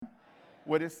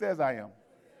what it says I am.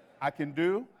 I can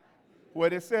do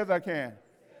what it says I can.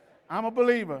 I'm a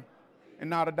believer and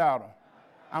not a doubter.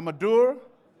 I'm a doer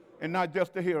and not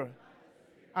just a hearer.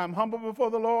 I'm humble before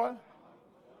the Lord.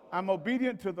 I'm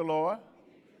obedient to the Lord.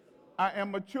 I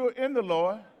am mature in the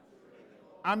Lord.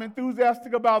 I'm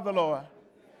enthusiastic about the Lord.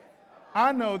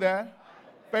 I know that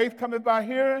faith cometh by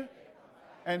hearing,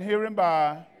 and hearing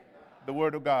by the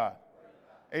word of God.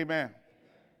 Amen.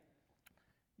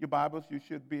 Your Bibles, you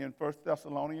should be in 1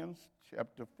 Thessalonians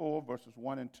chapter 4, verses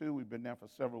 1 and 2. We've been there for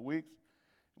several weeks.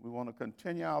 We want to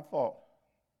continue our thought.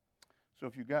 So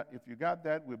if you got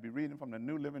that, we'll be reading from the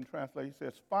New Living Translation. It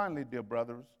says, finally, dear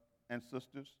brothers and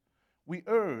sisters, we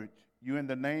urge you in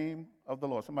the name of the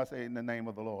Lord. Somebody say, in the name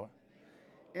of the Lord.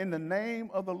 In the name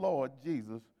of the Lord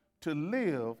Jesus, to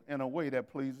live in a way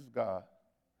that pleases God.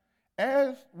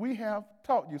 As we have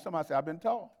taught you. Somebody say, I've been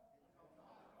taught.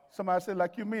 Somebody say,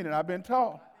 like you mean it, I've been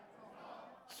taught.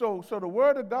 So the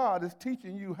word of God is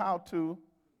teaching you how to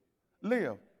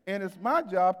live. And it's my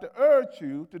job to urge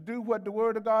you to do what the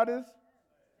word of God is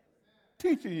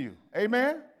teaching you.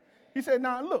 Amen? He said,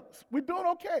 now look, we're doing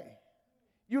okay.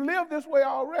 You live this way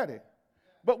already.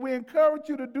 But we encourage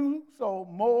you to do so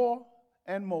more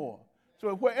and more.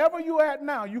 So wherever you're at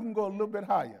now, you can go a little bit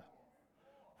higher.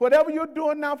 Whatever you're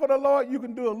doing now for the Lord, you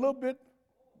can do a little bit.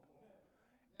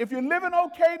 If you're living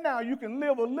okay now, you can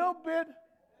live a little bit.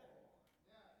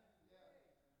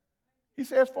 He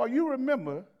says, for you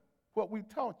remember what we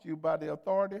taught you by the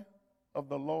authority of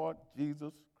the Lord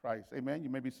Jesus Christ. Amen. You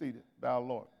may be seated by our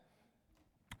Lord.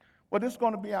 Well, this is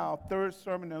going to be our third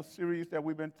sermon in a series that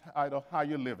we've been titled, How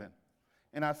You Living.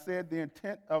 And I said the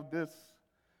intent of this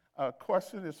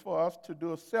question is for us to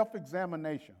do a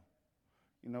self-examination,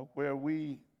 where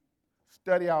we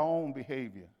study our own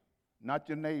behavior, not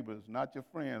your neighbors, not your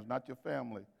friends, not your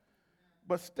family,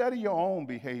 but study your own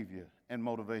behavior and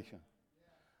motivation.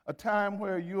 A time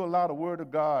where you allow the Word of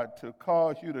God to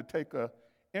cause you to take an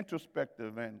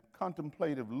introspective and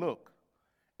contemplative look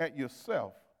at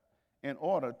yourself in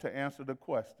order to answer the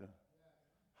question,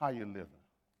 how you living?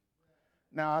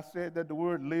 Now, I said that the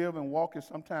word live and walk is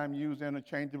sometimes used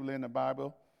interchangeably in the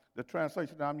Bible. The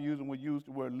translation that I'm using will use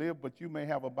the word live, but you may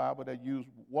have a Bible that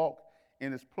uses walk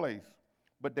in its place.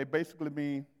 But they basically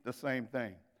mean the same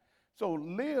thing. So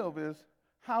live is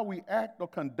how we act or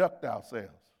conduct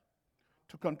ourselves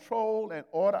to control and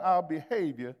order our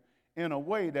behavior in a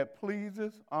way that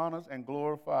pleases, honors, and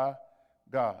glorifies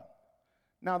God.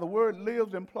 Now, the word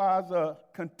lives implies a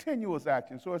continuous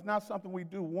action, so it's not something we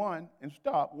do once and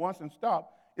stop.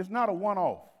 It's not a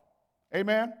one-off.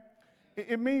 Amen?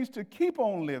 It means to keep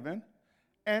on living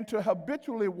and to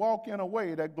habitually walk in a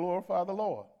way that glorifies the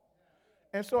Lord.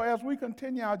 And so as we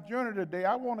continue our journey today,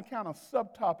 I want to kind of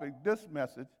subtopic this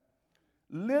message,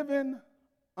 living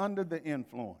under the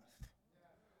influence.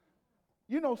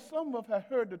 Some of us have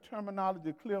heard the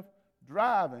terminology, Cliff,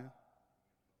 driving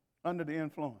under the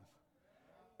influence.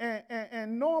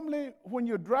 And normally when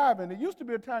you're driving, there used to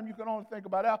be a time you could only think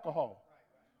about alcohol.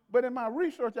 But in my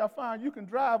research, I found you can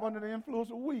drive under the influence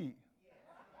of weed.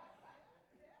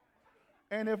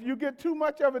 And if you get too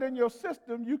much of it in your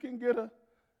system, you can get a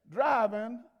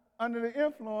driving under the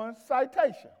influence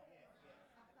citation.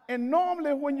 And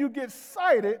normally when you get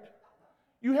cited,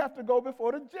 you have to go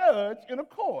before the judge in a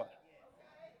court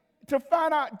to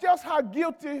find out just how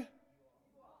guilty.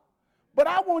 But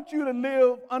I want you to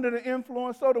live under the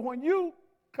influence so that when you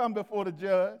come before the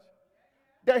judge,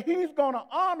 that he's going to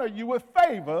honor you with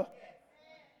favor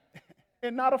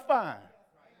and not a fine.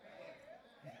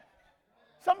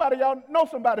 Y'all know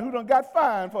somebody who done got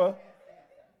fined for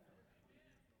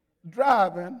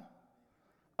driving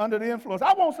under the influence.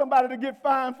 I want somebody to get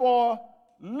fined for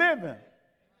living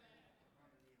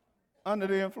under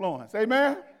the influence.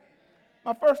 Amen?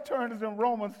 My first turn is in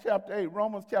Romans chapter 8.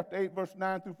 Romans chapter 8, verse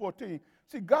 9 through 14.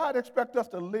 See, God expects us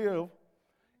to live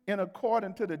in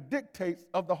according to the dictates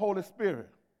of the Holy Spirit,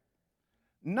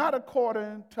 not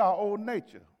according to our old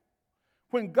nature.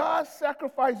 When God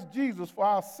sacrificed Jesus for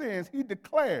our sins, he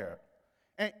declared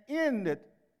and ended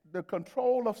the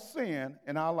control of sin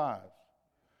in our lives.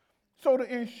 So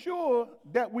to ensure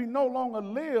that we no longer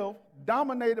live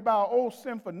dominated by our old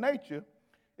sinful nature,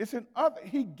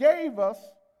 he gave us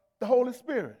the Holy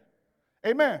Spirit.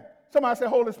 Amen. Somebody say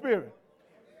Holy Spirit.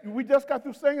 We just got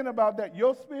through singing about that.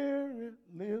 Your spirit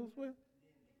lives with.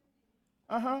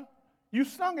 You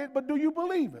sung it, but do you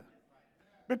believe it?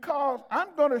 Because I'm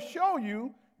going to show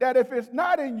you that if it's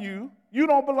not in you, you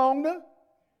don't belong to.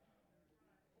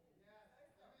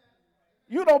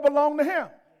 You don't belong to him.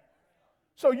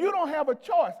 So you don't have a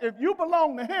choice. If you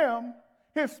belong to him,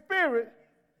 his spirit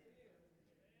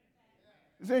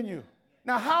is in you.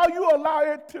 Now, how you allow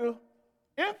it to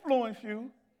influence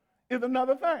you is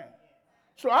another thing.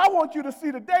 So I want you to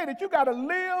see today that you got to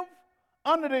live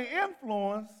under the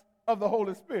influence of the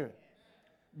Holy Spirit.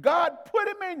 God put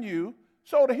him in you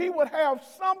so that he would have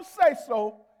some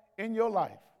say-so in your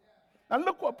life. Now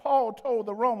look what Paul told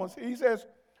the Romans. He says,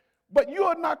 but you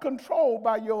are not controlled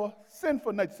by your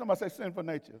sinful nature. Somebody say sinful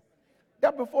nature.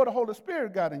 That before the Holy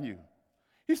Spirit got in you.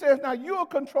 He says, now you are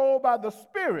controlled by the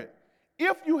Spirit.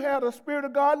 If you have the Spirit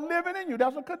of God living in you,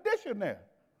 that's a condition there.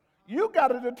 You got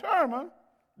to determine,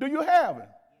 do you have him?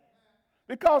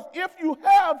 Because if you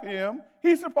have him,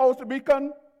 he's supposed to be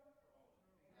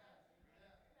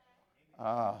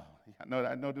I know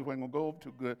this ain't going to go over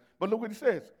too good, but look what he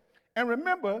says. And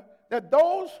remember that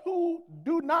those who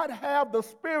do not have the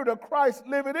Spirit of Christ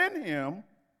living in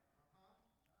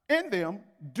them,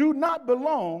 do not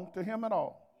belong to him at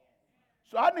all.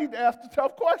 So I need to ask the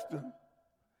tough question.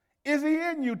 Is he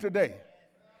in you today?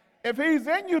 If he's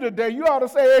in you today, you ought to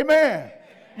say amen.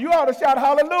 You ought to shout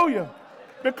hallelujah.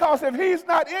 Because if he's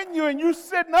not in you and you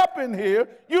sitting up in here,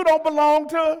 you don't belong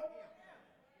to.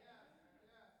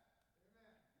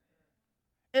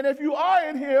 And if you are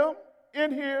in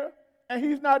here, and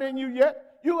he's not in you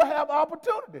yet, you will have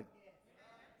opportunity.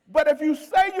 But if you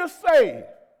say you're saved,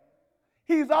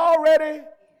 he's already.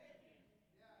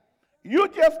 You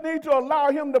just need to allow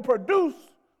him to produce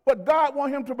what God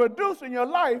wants him to produce in your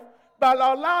life by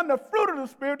allowing the fruit of the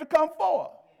Spirit to come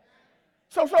forth.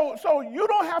 So you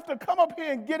don't have to come up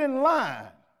here and get in line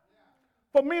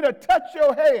for me to touch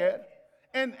your head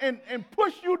and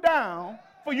push you down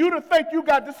for you to think you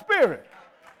got the Spirit.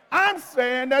 I'm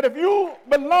saying that if you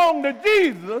belong to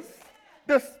Jesus,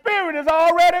 the Spirit is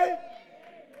already.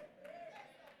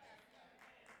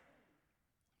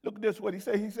 Look at this, what he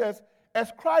says. He says, as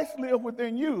Christ lives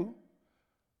within you,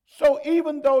 so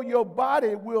even though your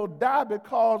body will die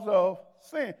because of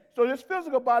sin. So this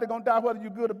physical body going to die whether you're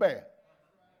good or bad.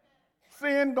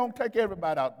 Sin going to take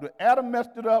everybody out. Adam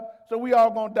messed it up, so we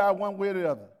all going to die one way or the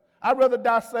other. I'd rather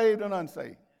die saved than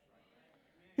unsaved.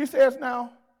 He says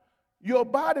now, your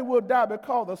body will die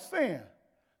because of sin.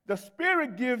 The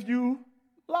Spirit gives you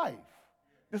life.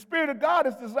 The Spirit of God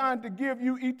is designed to give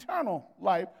you eternal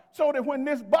life so that when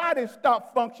this body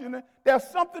stops functioning, there's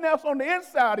something else on the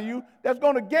inside of you that's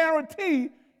going to guarantee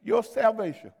your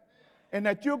salvation and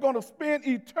that you're going to spend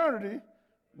eternity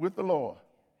with the Lord.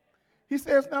 He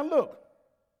says, now look,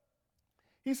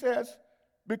 he says,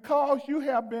 because you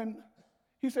have been,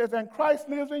 he says, and Christ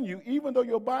lives in you, even though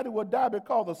your body will die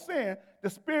because of sin, the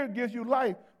Spirit gives you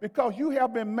life because you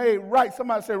have been made right.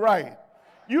 Somebody say right.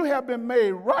 You have been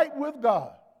made right with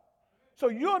God. So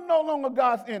you're no longer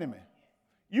God's enemy.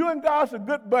 You and God are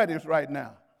good buddies right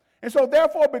now. And so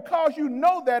therefore, because you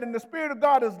know that and the Spirit of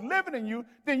God is living in you,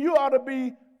 then you ought to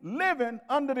be living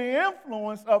under the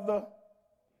influence of the.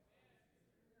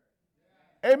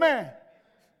 Amen.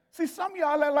 See, some of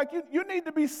y'all are like you need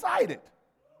to be sighted.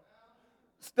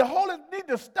 The Holy need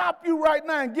to stop you right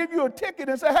now and give you a ticket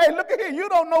and say, hey, look at here, you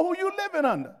don't know who you're living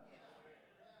under.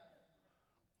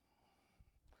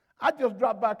 I just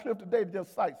dropped by Cliff today to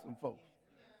just sight some folks.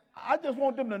 I just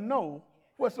want them to know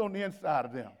what's on the inside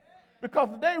of them. Because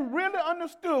if they really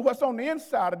understood what's on the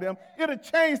inside of them, it'll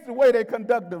change the way they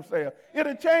conduct themselves.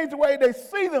 It'll change the way they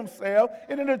see themselves,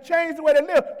 and it'll change the way they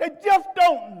live. They just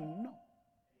don't know.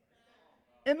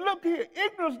 And look here,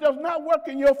 ignorance does not work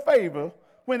in your favor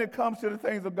when it comes to the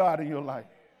things of God in your life.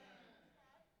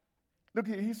 Look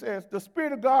here, he says, the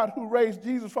Spirit of God who raised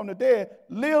Jesus from the dead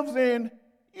lives in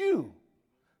you.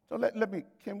 So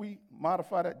can we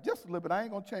modify that just a little bit? I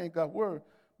ain't going to change God's word,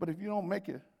 but if you don't make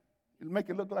it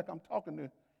look like I'm talking to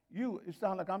you, it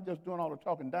sounds like I'm just doing all the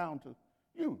talking down to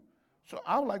you. So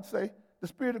I would like to say, the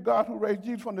Spirit of God who raised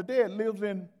Jesus from the dead lives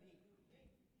in.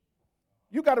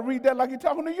 You got to read that like he's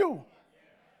talking to you.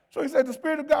 So he said, the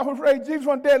Spirit of God who raised Jesus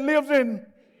from the dead lives in.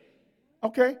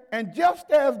 Okay? And just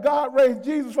as God raised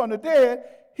Jesus from the dead,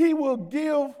 he will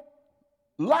give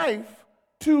life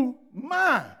to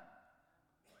my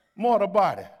mortal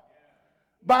body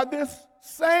by this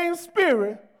same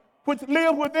Spirit which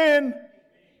lives within.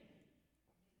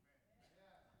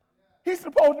 He's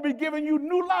supposed to be giving you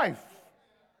new life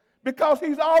because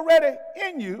he's already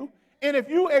in you. And if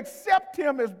you accept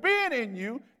him as being in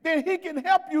you, then he can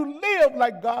help you live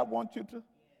like God wants you to.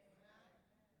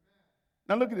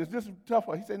 Now look at this. This is tough.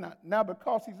 He said, now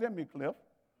because he's in me, Cliff,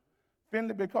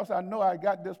 Finley, because I know I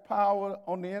got this power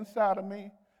on the inside of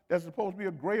me that's supposed to be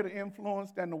a greater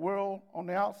influence than the world on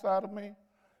the outside of me,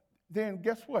 then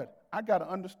guess what? I got to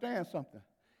understand something.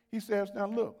 He says, now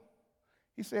look,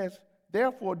 he says,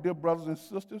 therefore, dear brothers and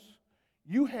sisters,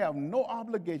 you have no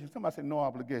obligation. Somebody say no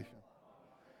obligation.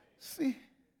 See,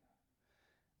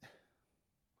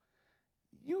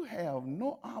 you have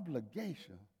no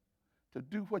obligation to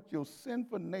do what your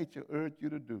sinful nature urged you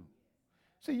to do.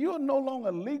 See, you are no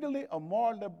longer legally or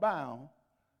morally bound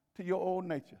to your old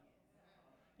nature.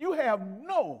 You have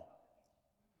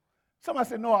somebody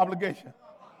said no obligation.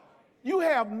 You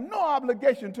have no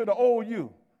obligation to the old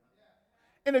you.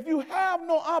 And if you have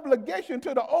no obligation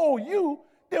to the old you,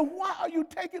 then why are you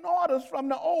taking orders from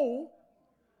the old?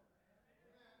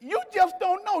 You just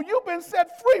don't know. You've been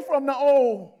set free from the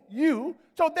old you,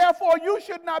 so therefore you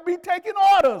should not be taking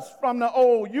orders from the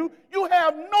old you. You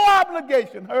have no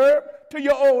obligation, Herb, to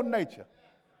your old nature.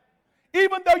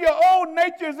 Even though your old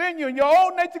nature is in you and your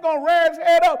old nature going to rear its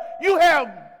head up,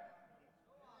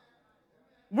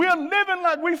 we're living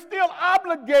like we're still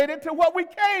obligated to what we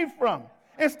came from.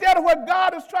 Instead of what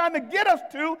God is trying to get us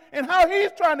to and how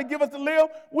he's trying to get us to live,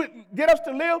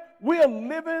 we're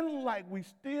living like we're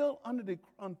still under the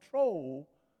control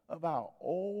of our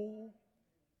old.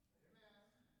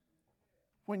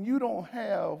 When you don't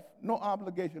have no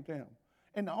obligation to him.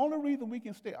 And the only reason we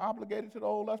can stay obligated to the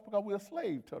old us is because we're a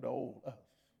slave to the old us.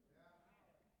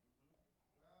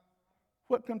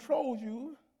 What controls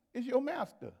you is your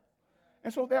master.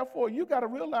 And so therefore you got to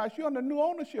realize you're under new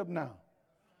ownership now.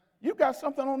 You got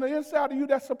something on the inside of you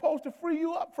that's supposed to free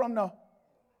you up from the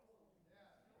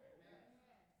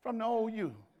old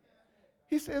you.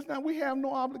 He says, now we have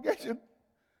no obligation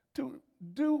to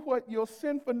do what your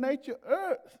sinful nature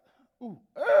urge.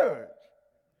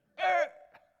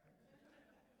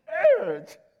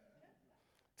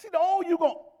 See, the old you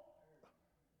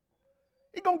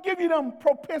he's going to give you them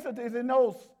propensities and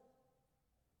those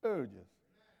urges.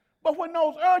 But when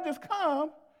those urges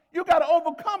come, you got to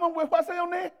overcome them with what's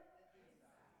on there.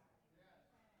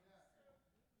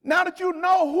 Now that you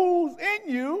know who's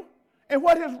in you and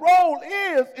what his role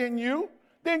is in you,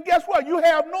 then guess what? You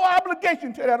have no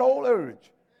obligation to that old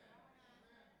urge.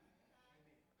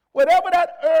 Whatever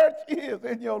that urge is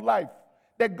in your life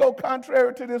that go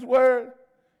contrary to this word,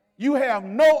 you have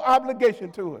no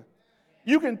obligation to it.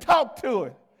 You can talk to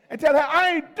it and tell her,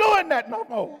 I ain't doing that no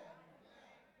more.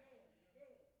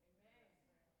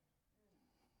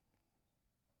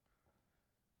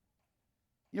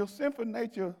 Your sinful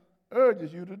nature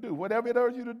urges you to do. Whatever it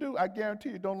urges you to do, I guarantee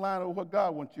you don't line up with what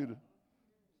God wants you to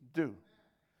do.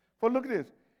 For look at this.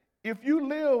 If you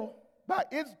live by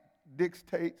its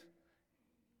dictates,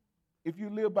 if you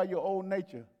live by your old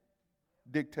nature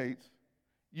dictates,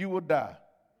 you will die.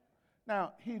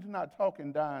 Now, he's not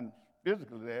talking dying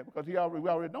physically there because we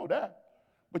already know that.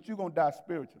 But you're going to die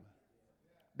spiritually.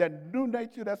 That new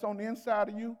nature that's on the inside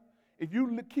of you, if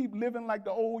you keep living like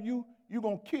the old you, you're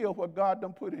going to kill what God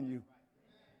done put in you.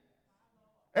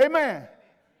 Amen.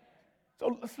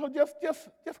 So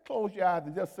just close your eyes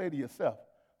and just say to yourself,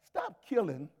 stop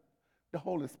killing the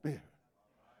Holy Spirit.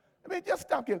 I mean, just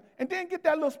stop killing. And then get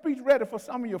that little speech ready for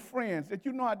some of your friends that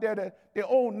you know out there that their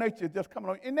old nature is just coming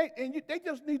on. And they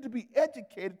just need to be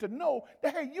educated to know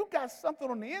that, hey, you got something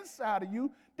on the inside of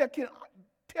you that can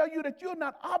tell you that you're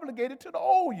not obligated to the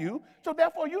old you. So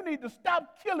therefore, you need to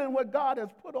stop killing what God has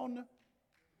put on the.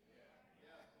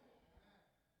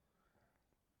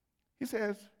 He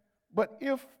says, but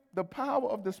if the power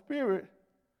of the Spirit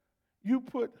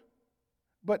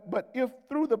but if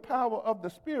through the power of the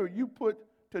Spirit you put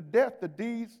to death the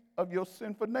deeds of your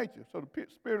sinful nature, so the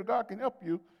Spirit of God can help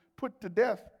you put to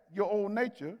death your old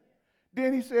nature,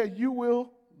 then he says you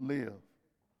will live.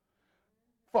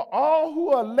 For all who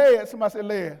are led, somebody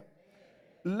say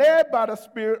led by the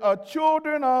Spirit are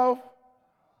children of,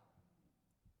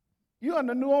 you're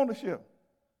under new ownership.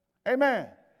 Amen.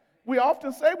 We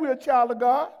often say we're a child of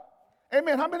God.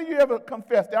 Amen. How many of you ever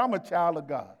confess that I'm a child of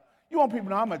God? You want people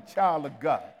to know I'm a child of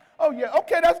God. Oh, yeah.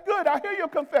 Okay, that's good. I hear your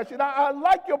confession. I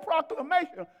like your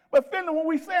proclamation. But Finley, when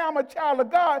we say I'm a child of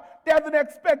God, there's an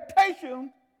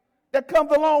expectation that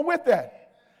comes along with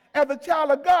that. As a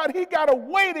child of God, he got a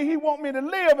way that he wants me to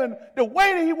live and the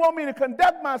way that he wants me to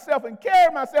conduct myself and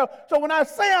carry myself. So when I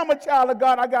say I'm a child of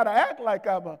God, I got to act like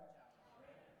I'm a.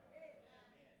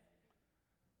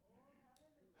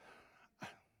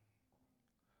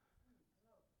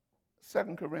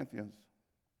 2 Corinthians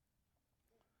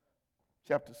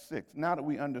chapter 6. Now that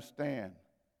we understand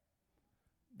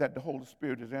that the Holy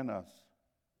Spirit is in us,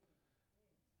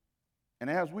 and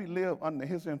as we live under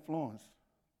his influence,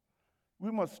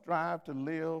 we must strive to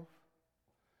live,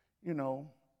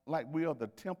 like we are the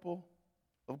temple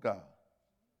of God.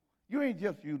 You ain't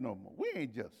just you no more. We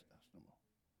ain't just us no more.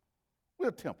 We're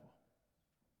a temple.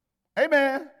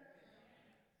 Amen.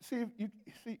 See,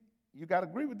 you got to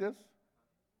agree with this.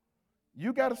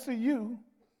 You got to see you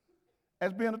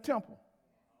as being a temple.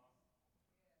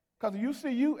 Because if you see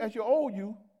you as your old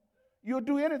you, you'll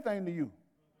do anything to you.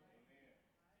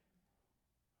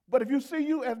 But if you see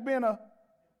you as being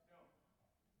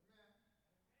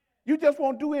you just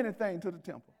won't do anything to the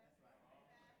temple.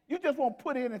 You just won't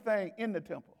put anything in the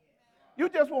temple. You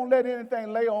just won't let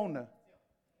anything lay on there.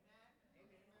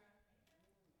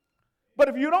 But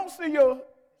if you don't see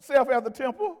yourself as the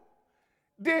temple,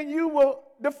 then you will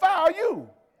defile you.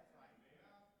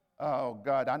 Oh,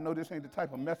 God, I know this ain't the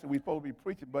type of message we're supposed to be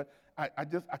preaching, but I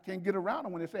can't get around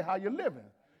them when they say how you're living.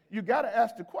 You got to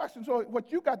ask the question. So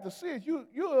what you got to see is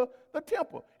you're the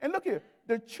temple. And look here,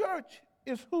 the church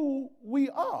is who we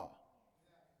are.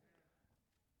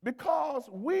 Because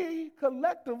we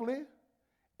collectively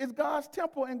is God's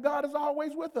temple, and God is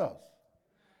always with us.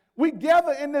 We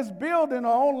gather in this building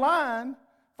or online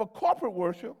for corporate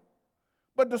worship,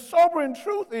 but the sobering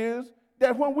truth is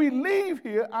that when we leave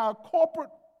here, our corporate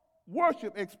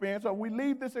worship experience, or we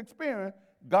leave this experience,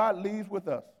 God leaves with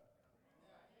us.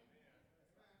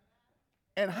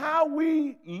 And how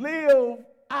we live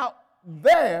out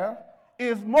there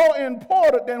is more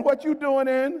important than what you're doing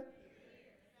in.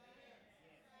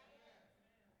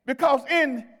 Because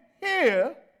in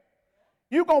here,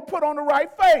 you're going to put on the right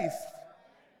face.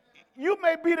 You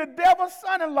may be the devil's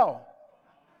son-in-law.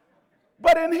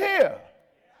 But in here,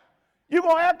 you're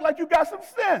going to act like you got some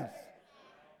sense.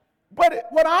 But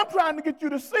what I'm trying to get you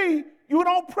to see, you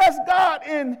don't impress God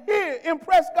in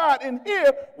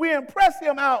here. We impress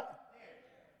him out.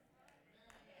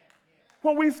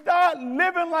 When we start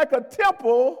living like a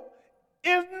temple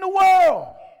in the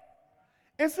world.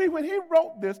 And see, when he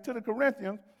wrote this to the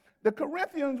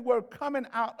Corinthians were coming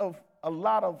out of a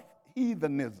lot of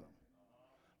heathenism,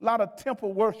 a lot of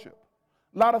temple worship.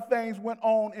 A lot of things went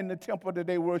on in the temple that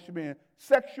they worship in.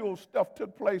 Sexual stuff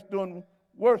took place during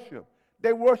worship.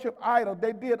 They worship idols.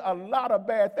 They did a lot of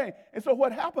bad things. And so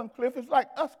what happened, Cliff, is like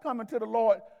us coming to the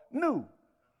Lord new.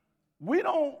 We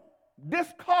don't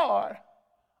discard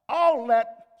all that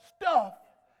stuff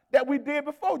that we did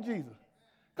before Jesus.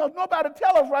 Because nobody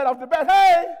tell us right off the bat,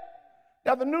 hey,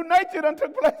 there's a new nature that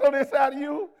took place on the inside of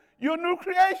you. You're a new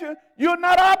creation. You're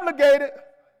not obligated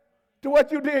to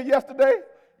what you did yesterday.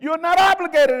 You're not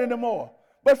obligated anymore.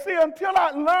 But see, until I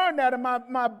learned that and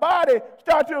my body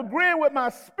started to agree with my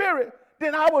spirit,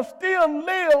 then I would still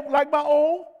live like my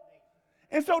old.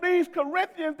 And so these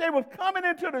Corinthians, they were coming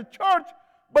into the church,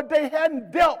 but they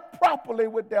hadn't dealt properly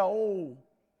with their old.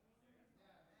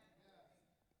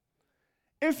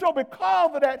 And so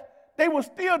because of that, they were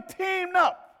still teamed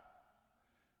up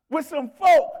with some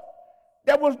folk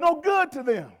that was no good to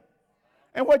them.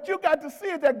 And what you got to see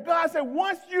is that God said,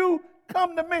 once you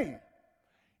come to me,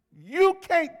 you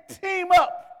can't team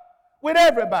up with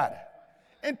everybody.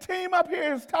 And team up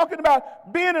here is talking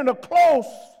about being in a close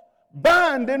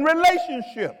binding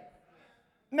relationship.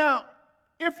 Now,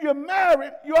 if you're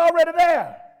married, you're already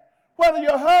there. Whether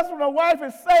your husband or wife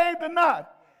is saved or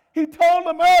not. He told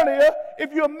them earlier,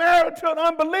 if you're married to an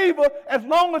unbeliever, as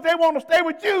long as they want to stay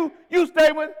with you, you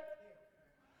stay with.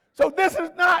 So this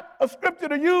is not a scripture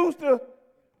to use to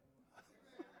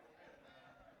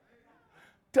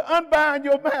unbind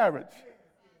your marriage.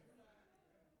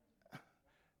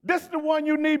 This is the one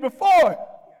you need before it.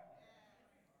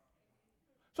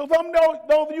 So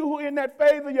those of you who are in that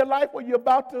phase of your life where you're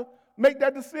about to make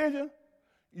that decision,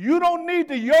 you don't need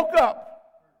to yoke up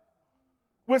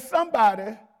with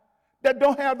somebody that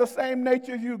don't have the same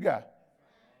nature as you got.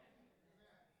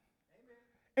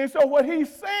 And so what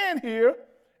he's saying here,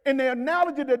 in the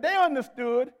analogy that they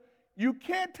understood, you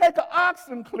can't take an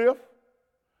oxen, Cliff,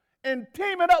 and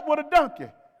team it up with a donkey.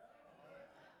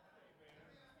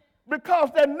 Because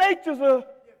their natures are,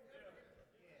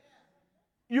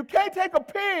 you can't take a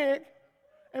pig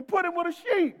and put it with a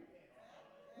sheep.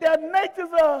 Their natures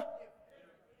are,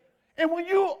 and when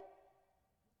you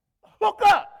hook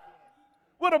up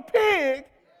with a pig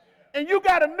and you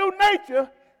got a new nature,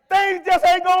 things just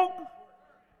ain't going.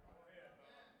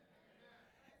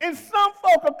 And some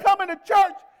folk are coming to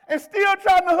church and still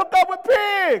trying to hook up with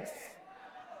pigs.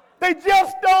 They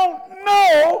just don't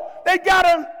know. They got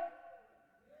to.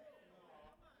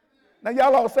 Now,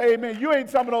 y'all all say amen. You ain't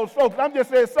some of those folks. I'm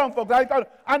just saying some folks.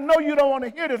 I know you don't want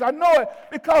to hear this. I know it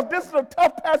because this is a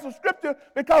tough passage of scripture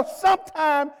because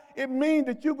sometimes it means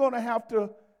that you're going to have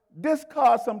to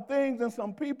discard some things and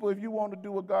some people if you want to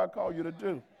do what God called you to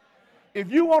do.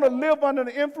 If you want to live under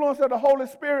the influence of the Holy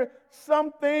Spirit,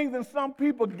 some things and some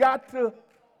people got to.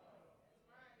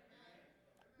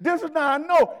 This is now I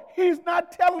know. He's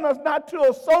not telling us not to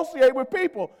associate with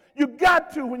people. You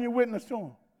got to when you witness to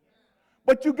them.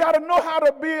 But you got to know how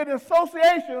to be in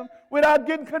association without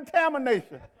getting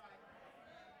contamination.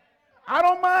 I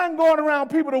don't mind going around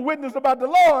people to witness about the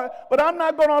Lord, but I'm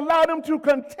not going to allow them to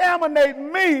contaminate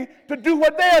me to do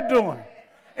what they're doing.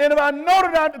 And if I know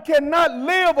that I cannot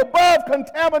live above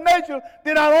contamination,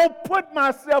 then I don't put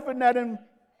myself in that.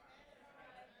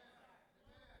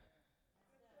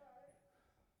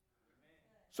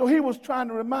 So he was trying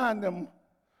to remind them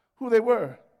who they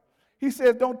were. He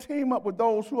says, don't team up with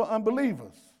those who are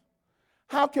unbelievers.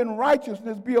 How can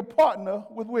righteousness be a partner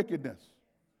with wickedness?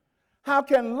 How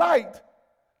can light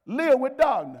live with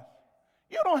darkness?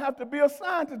 You don't have to be a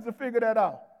scientist to figure that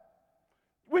out.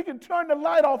 We can turn the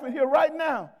light off in here right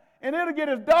now, and it'll get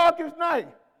as dark as night.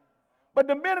 But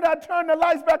the minute I turn the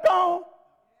lights back on,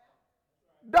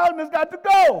 darkness got to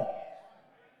go.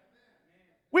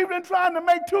 We've been trying to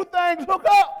make two things hook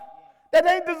up that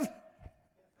ain't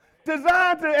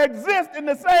designed to exist in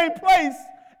the same place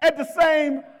at the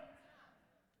same.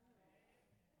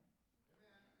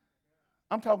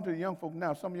 I'm talking to the young folk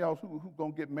now. Some of y'all who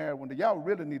going to get married one day, y'all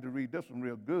really need to read this one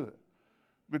real good,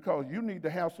 because you need to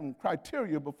have some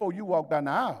criteria before you walk down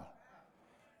the aisle.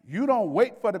 You don't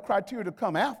wait for the criteria to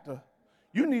come after.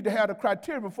 You need to have the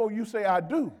criteria before you say, I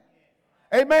do.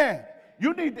 Amen.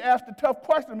 You need to ask the tough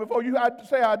question before you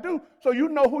say, I do, so you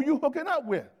know who you're hooking up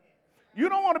with. You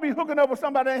don't want to be hooking up with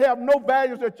somebody that have no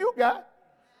values that you got.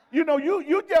 You know,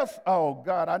 you just, oh,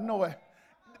 God, I know it.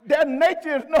 Their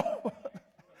nature is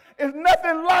is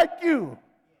nothing like you.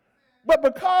 But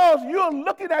because you're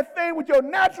looking at things with your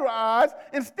natural eyes,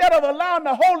 instead of allowing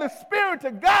the Holy Spirit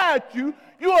to guide you,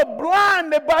 you are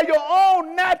blinded by your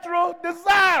own natural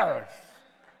desires.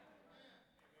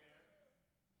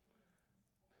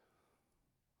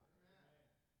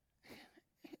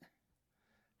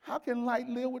 How can light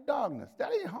live with darkness?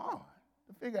 That ain't hard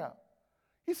to figure out.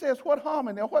 He says, what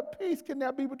harmony or what peace can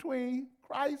there be between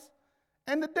Christ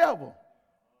and the devil?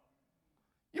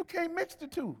 You can't mix the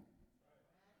two.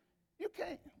 You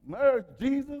can't merge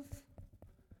Jesus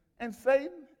and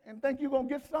Satan and think you're going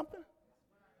to get something.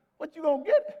 What you're going to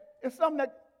get is something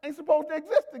that ain't supposed to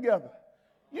exist together.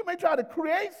 You may try to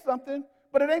create something,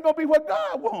 but it ain't going to be what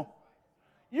God wants.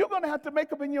 You're going to have to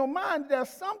make up in your mind that there's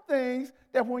some things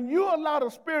that when you allow the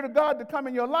Spirit of God to come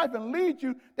in your life and lead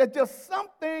you, that just some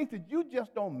things that you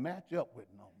just don't match up with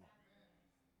no more.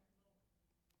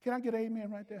 Can I get an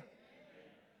amen right there?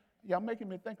 Y'all making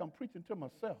me think I'm preaching to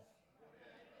myself.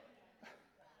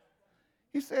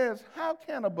 He says, how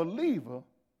can a believer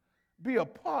be a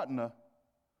partner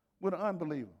with an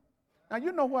unbeliever? Now,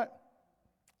 you know what?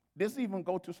 This even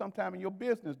go to sometime in your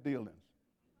business dealings.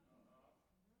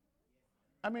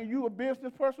 I mean, you a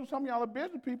business person, some of y'all are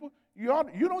business people. You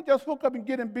don't just hook up and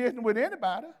get in business with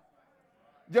anybody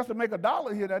just to make a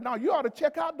dollar here. No, you ought to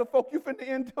check out the folk you finna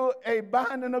into a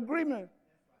binding agreement.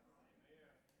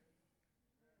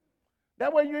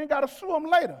 That way you ain't got to sue them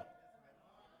later.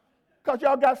 Because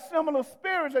y'all got similar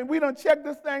spirits, and we done check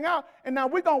this thing out, and now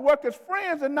we're going to work as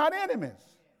friends and not enemies.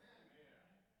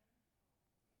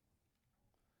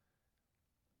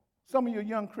 Some of you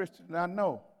young Christians, I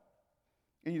know,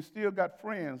 and you still got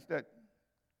friends that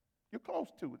you're close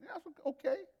to. That's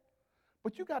okay.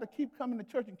 But you got to keep coming to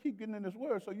church and keep getting in this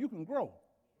word so you can grow.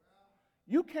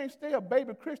 You can't stay a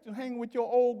baby Christian hanging with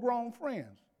your old grown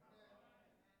friends,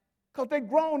 because they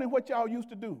grown in what y'all used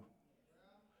to do.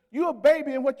 You're a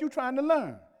baby in what you're trying to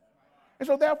learn. And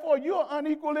so therefore you're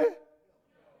unequally.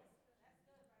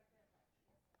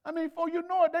 I mean, before you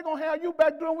know it, they're going to have you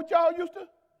back doing what y'all used to.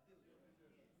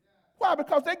 Why?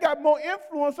 Because they got more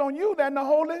influence on you than the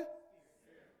Holy.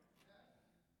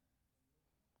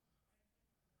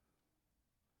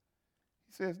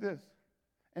 He says this,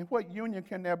 and what union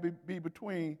can there be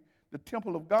between the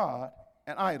temple of God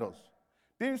and idols?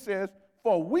 Then he says,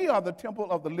 for we are the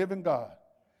temple of the living God.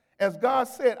 As God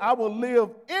said, I will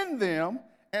live in them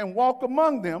and walk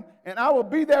among them, and I will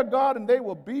be their God, and they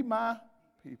will be my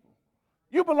people.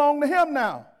 You belong to him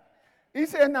now. He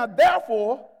said, now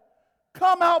therefore,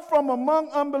 come out from among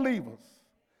unbelievers.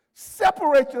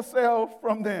 Separate yourselves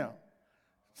from them,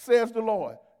 says the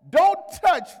Lord. Don't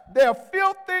touch their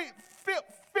filthy,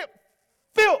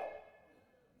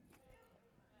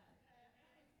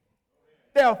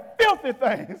 their filthy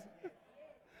things.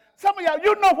 Some of y'all,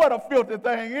 you know what a filthy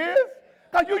thing is,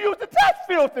 because you used to touch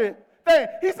filthy things.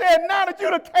 He said, now that you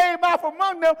done came out from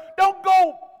among them, don't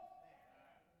go.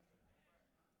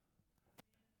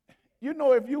 You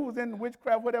know, if you was in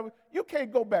witchcraft, whatever, you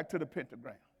can't go back to the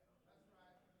pentagram.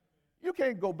 You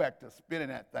can't go back to spinning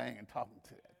that thing and talking to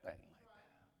that thing like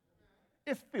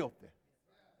that. It's filthy.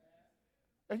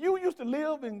 If you used to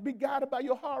live and be guided by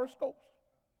your horoscopes,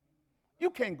 you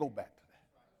can't go back to that.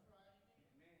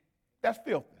 That's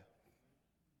filthy.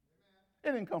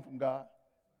 It didn't come from God.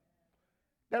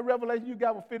 That revelation you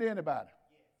got will fit anybody.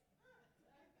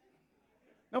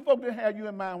 Them folks didn't have you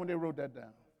in mind when they wrote that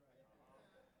down.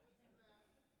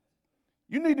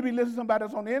 You need to be listening to somebody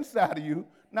that's on the inside of you,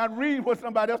 not read what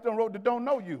somebody else done wrote that don't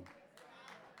know you.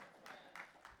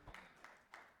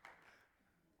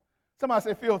 Somebody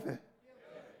say filthy.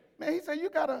 Man, he said,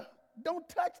 don't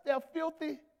touch their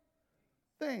filthy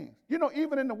things. You know,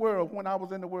 even in the world, when I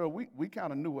was in the world, we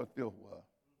kind of knew what filth was.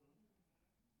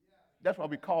 That's why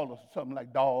we called us something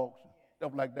like dogs and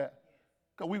stuff like that,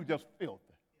 because we were just filthy.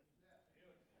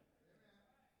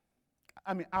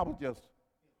 I mean, I was just,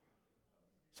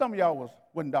 some of y'all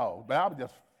wasn't dogs, but I was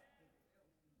just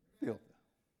filthy.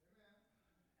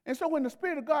 And so when the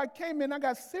Spirit of God came in, I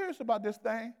got serious about this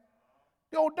thing.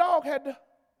 The old dog had to,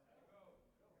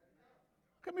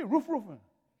 come here, roofing.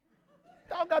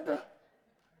 Dog got to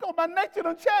go, my nature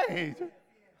done changed.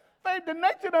 Faith, the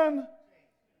nature done,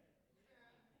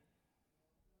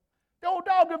 the old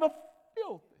dog is a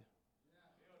filthy.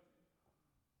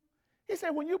 He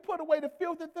said, when you put away the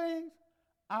filthy things,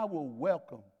 I will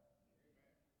welcome.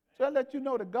 So I let you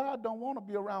know that God don't want to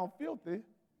be around filthy.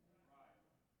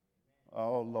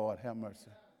 Oh, Lord, have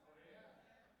mercy.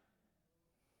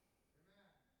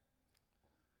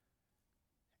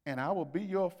 And I will be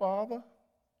your father,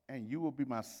 and you will be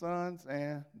my sons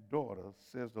and daughters,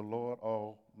 says the Lord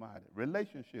Almighty.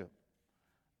 Relationship.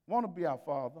 Want to be our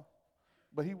father,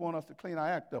 but he wants us to clean our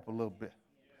act up a little bit.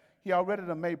 He already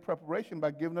done made preparation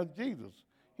by giving us Jesus.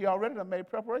 He already done made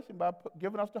preparation by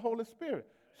giving us the Holy Spirit.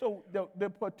 So the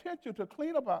potential to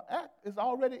clean up our act is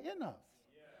already in us.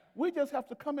 We just have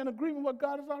to come in agreement with what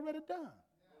God has already done.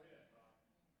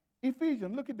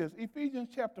 Ephesians, look at this. Ephesians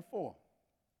chapter 4.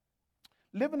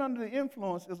 Living under the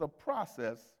influence is a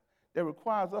process that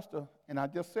requires us to, and I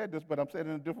just said this, but I'm saying it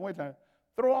in a different way now,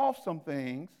 throw off some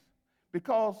things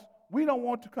because we don't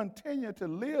want to continue to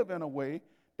live in a way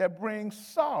that brings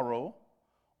sorrow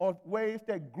or ways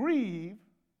that grieve.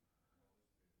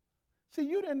 See,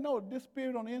 you didn't know this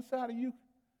spirit on the inside of you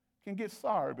can get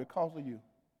sorry because of you.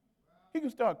 He can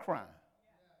start crying.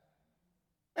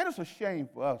 And it's a shame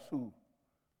for us who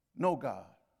know God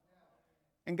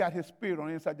and got his spirit on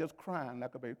the inside just crying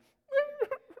like a baby.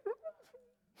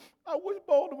 I wish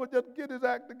Boulder would just get his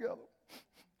act together.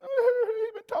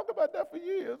 He's been talking about that for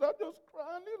years. I'm just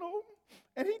crying, you know.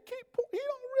 And he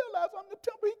don't realize I'm the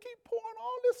temple. He keep pouring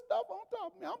all this stuff on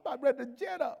top of me. I'm about ready to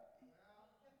jet up.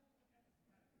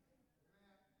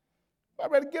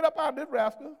 About ready to get up out of this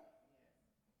rascal.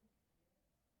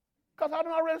 Because I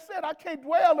done already said I can't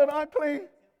dwell in unclean.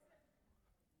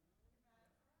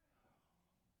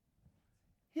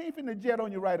 He ain't finna jet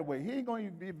on you right away. He ain't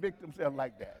going to evict himself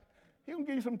like that. He going to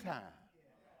give you some time.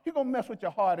 He's going to mess with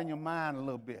your heart and your mind a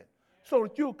little bit so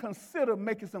that you'll consider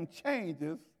making some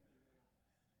changes.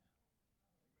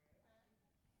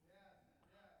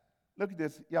 Look at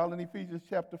this. Y'all in Ephesians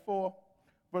chapter 4,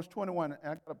 verse 21. And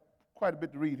I got quite a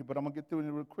bit to read here, but I'm going to get through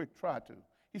it real quick. Try to.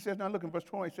 He says, now look in verse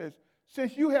 20. He says,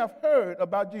 since you have heard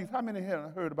about Jesus. How many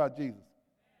have heard about Jesus?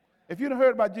 If you haven't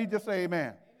heard about Jesus, just say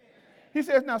amen. He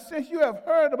says, now since you have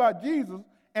heard about Jesus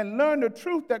and learned the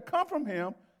truth that come from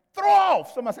him, throw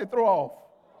off. Somebody say throw off.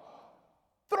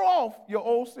 Throw off your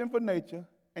old sinful nature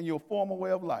and your former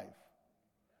way of life,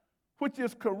 which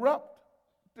is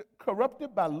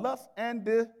corrupted by lust and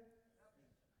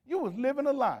you was living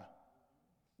a lie.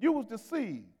 You was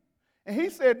deceived. And he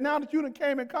said, now that you done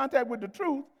came in contact with the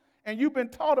truth and you've been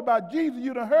taught about Jesus,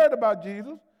 you done heard about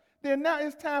Jesus, then now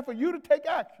it's time for you to take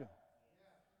action.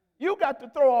 You got to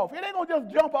throw off. It ain't going to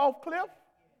just jump off cliff.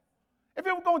 If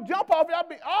it was going to jump off,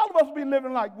 all of us would be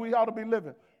living like we ought to be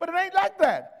living. But it ain't like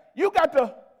that. You got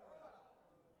to.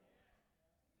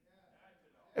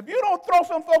 If you don't throw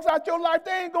some folks out your life,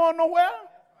 they ain't going nowhere.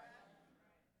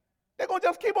 They're going to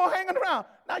just keep on hanging around.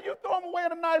 Now, you throw them away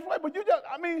in a nice way, but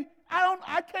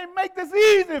I can't make this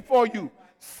easy for you.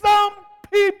 Some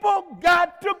people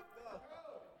got to.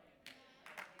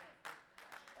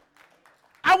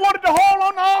 I wanted to hold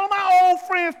on to all of my old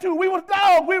friends, too. We was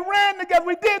dogs. We ran together.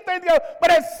 We did things together. But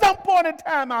at some point in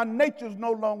time, our natures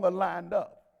no longer lined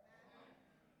up.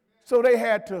 So they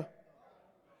had to.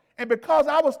 And because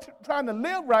I was trying to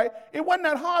live right, it wasn't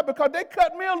that hard because they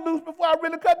cut me a loose before I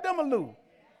really cut them a loose.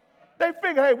 They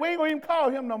figured, hey, we ain't going to even call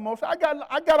him no more. So I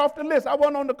got off the list. I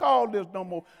wasn't on the call list no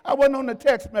more. I wasn't on the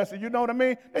text message. You know what I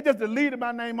mean? They just deleted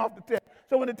my name off the text.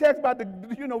 So when the text about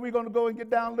we're going to go and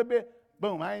get down a little bit,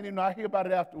 boom, I ain't even know. I hear about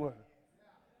it afterward.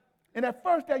 And at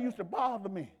first that used to bother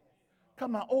me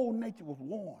because my old nature was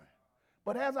worn.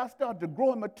 But as I started to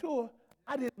grow and mature,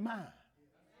 I didn't mind.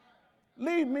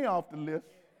 Leave me off the list.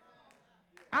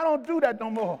 I don't do that no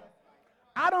more.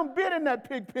 I done been in that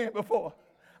pig pen before.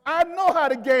 I know how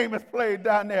the game is played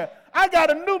down there. I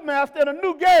got a new master and a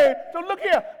new game. So look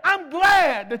here, I'm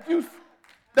glad that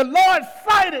the Lord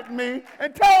cited me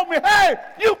and told me, hey,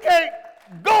 you can't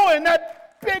go in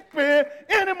that pig pen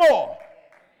anymore.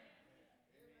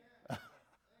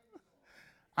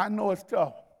 I know it's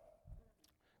tough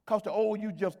because the old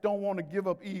you just don't want to give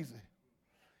up easy.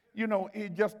 You know,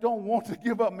 it just don't want to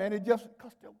give up, man. It just,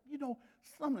 because, you know,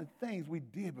 some of the things we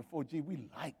did before, we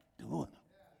liked doing them.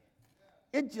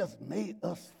 It just made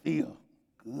us feel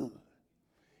good.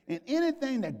 And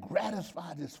anything that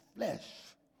gratified this flesh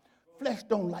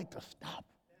don't like to stop.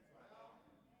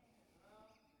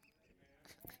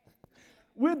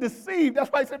 We're deceived. That's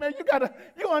why I say, man,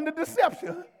 you're under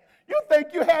deception. You think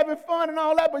you're having fun and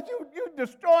all that, but you're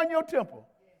destroying your temple.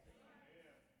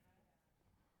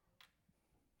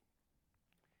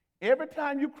 Every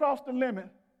time you cross the limit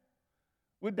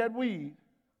with that weed,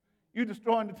 you're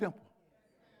destroying the temple.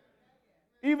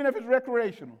 Even if it's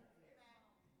recreational.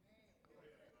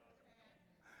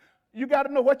 You got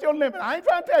to know what's your limit. I ain't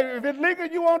trying to tell you, if it's legal,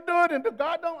 you won't do it, and if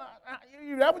God don't,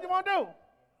 that's what you want to do.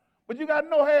 But you got to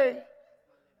know, hey,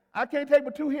 I can't take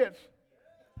but 2 hits.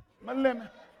 My limit.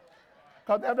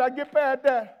 Because after I get past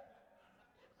that,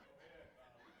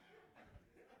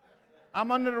 I'm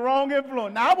under the wrong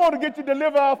influence. Now, I want to get you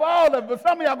delivered off all of it, but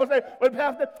some of y'all going to say, well,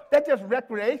 Pastor, that's just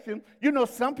recreation. You know,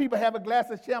 some people have a glass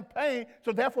of champagne,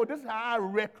 so therefore this is how I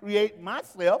recreate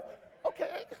myself. Okay,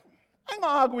 I ain't going to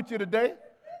argue with you today.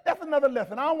 That's another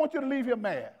lesson. I don't want you to leave here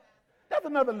mad. That's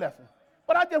another lesson.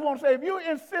 But I just want to say, if you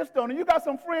insist on it, you got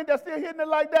some friends that's still hitting it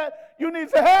like that, you need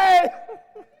to say, hey,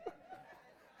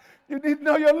 you need to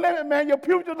know your limit, man. Your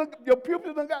pupils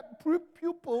done got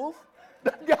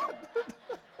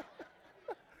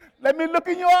let me look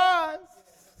in your eyes.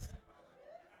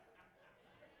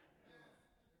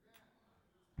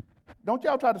 Don't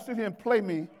y'all try to sit here and play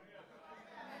me.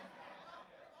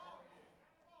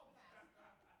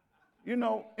 You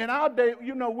know, in our day,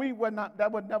 you know,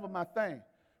 that was never my thing.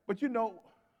 But you know,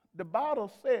 the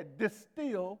Bible said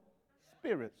distill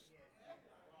spirits.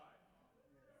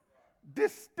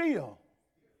 Distill.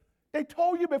 They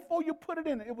told you before you put it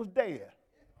in, it was dead.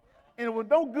 And it was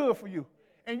no good for you.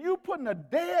 And you putting a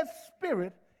dead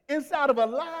spirit inside of a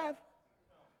live.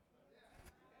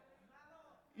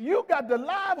 You got the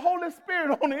live Holy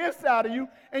Spirit on the inside of you,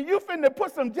 and you finna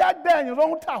put some Jack Daniels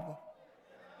on top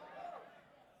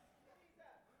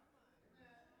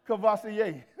of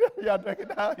Cavassier. Y'all drink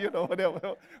it down, you know,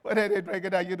 whatever. Whatever they drink it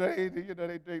down, you know,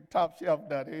 they drink top shelf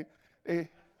down.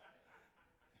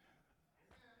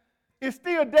 It's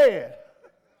still dead.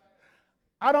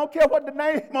 I don't care what the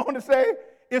name on it say.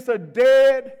 It's a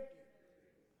dead.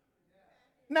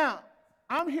 Now,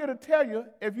 I'm here to tell you,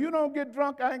 if you don't get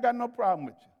drunk, I ain't got no problem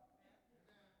with you.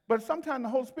 But sometimes the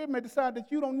Holy Spirit may decide that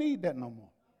you don't need that no more.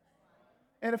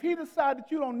 And if he decides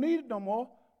that you don't need it no more,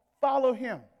 follow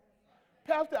him.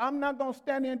 Pastor, I'm not going to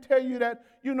stand here and tell you that,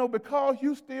 you know, because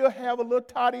you still have a little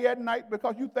toddy at night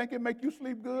because you think it make you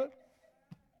sleep good.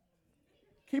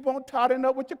 Keep on toddying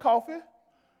up with your coffee.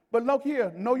 But look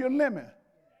here, know your limit.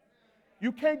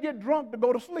 You can't get drunk to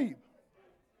go to sleep.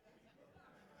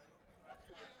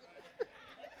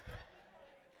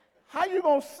 How you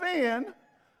going to sin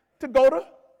to go to?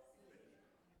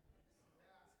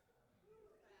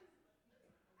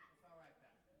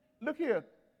 Look here,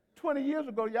 20 years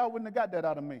ago, y'all wouldn't have got that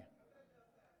out of me.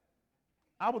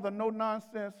 I was a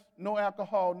no-nonsense, no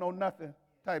alcohol, no nothing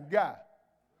type guy.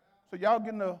 So y'all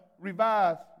getting a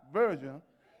revised version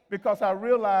because I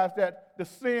realized that the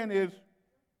sin is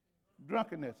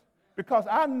drunkenness. Because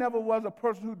I never was a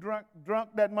person who drunk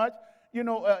that much. You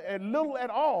know, a little at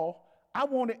all, I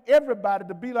wanted everybody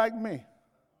to be like me.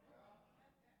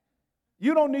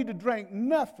 You don't need to drink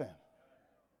nothing.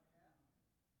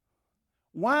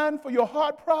 Wine for your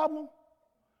heart problem,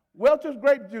 Welch's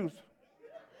grape juice.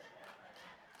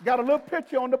 Got a little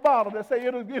picture on the bottle that say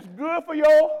it's good for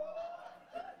your.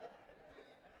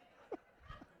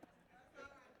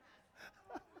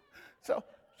 So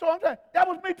I'm saying, that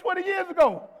was me 20 years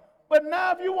ago. But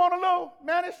now if you want a little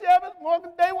Manischewitz,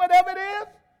 Morgan Day, whatever it is,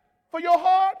 for your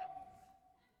heart,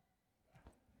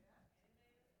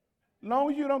 as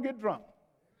long as you don't get drunk.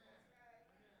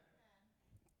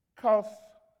 Because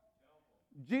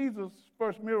Jesus'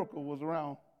 first miracle was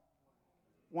around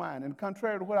wine. And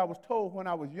contrary to what I was told when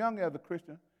I was young as a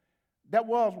Christian, that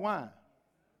was wine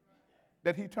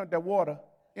that he turned that water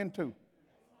into.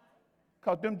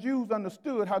 Because them Jews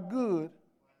understood how good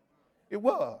it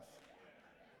was.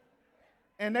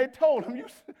 And they told him,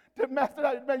 the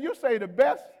master, man, you say the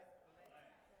best.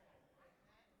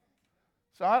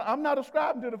 So I'm not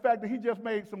ascribing to the fact that he just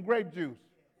made some grape juice.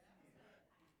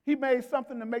 He made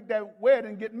something to make that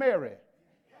wedding get married.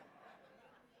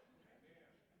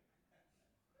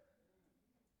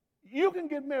 You can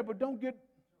get married, but don't get.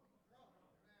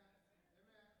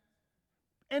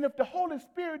 And if the Holy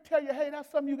Spirit tell you, hey,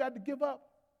 that's something you got to give up,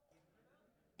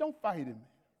 don't fight him.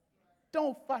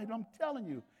 Don't fight him. I'm telling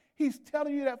you. He's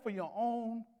telling you that for your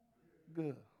own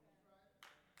good.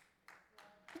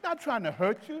 He's not trying to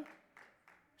hurt you.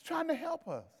 He's trying to help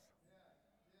us.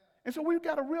 And so we've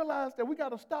got to realize that we got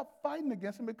to stop fighting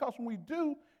against him, because when we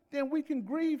do, then we can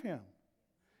grieve him.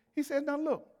 He says, now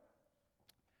look.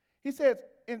 He says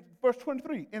in verse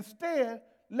 23, instead,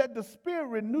 let the Spirit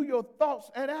renew your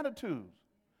thoughts and attitudes.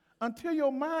 Until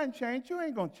your mind change, you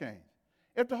ain't going to change.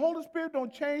 If the Holy Spirit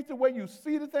don't change the way you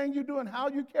see the things you do and how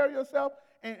you carry yourself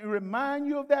and remind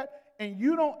you of that, and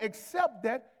you don't accept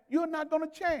that, you're not going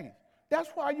to change. That's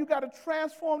why you got to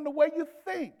transform the way you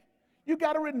think. You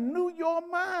got to renew your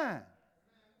mind.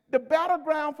 The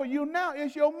battleground for you now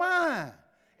is your mind.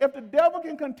 If the devil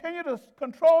can continue to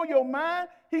control your mind,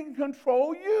 he can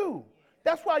control you.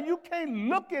 That's why you can't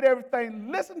look at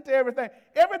everything, listen to everything.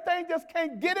 Everything just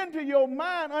can't get into your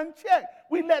mind unchecked.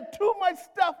 We let too much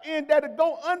stuff in that it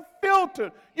go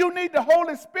unfiltered. You need the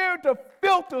Holy Spirit to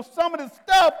filter some of the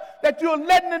stuff that you're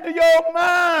letting into your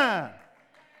mind.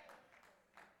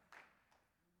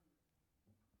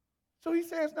 So he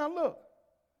says, now look,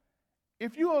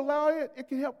 if you allow it, it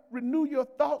can help renew your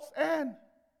thoughts and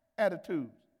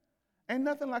attitudes. Ain't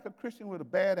nothing like a Christian with a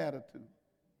bad attitude.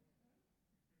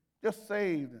 Just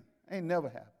saved and ain't never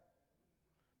happy.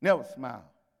 Never smile.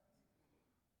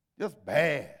 Just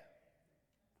bad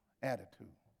attitude.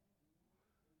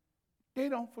 They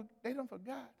don't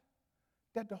forget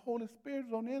that the Holy Spirit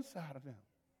is on the inside of them.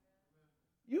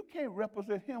 You can't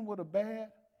represent him with a bad.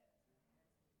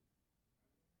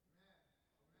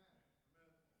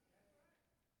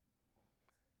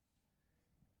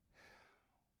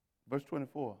 Verse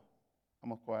 24, I'm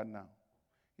going to quiet now.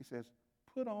 He says,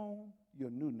 put on your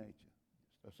new nature.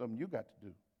 That's something you got to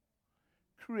do.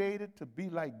 Created to be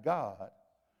like God,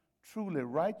 truly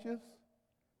righteous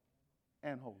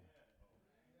and holy.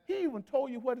 He even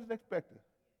told you what is expected.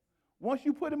 Once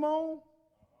you put him on,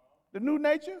 the new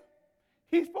nature,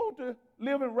 he's supposed to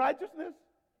live in righteousness.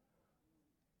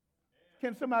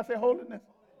 Can somebody say holiness?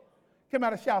 Can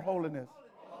somebody shout holiness?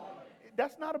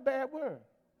 That's not a bad word.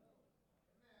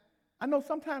 I know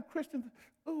sometimes Christians,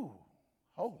 ooh,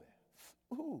 holy,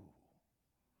 ooh.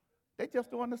 They just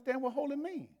don't understand what holy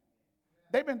means.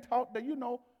 They've been taught that,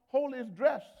 holy is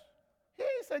dress. He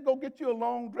ain't say go get you a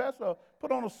long dress or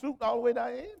put on a suit all the way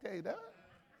down. He ain't tell you that.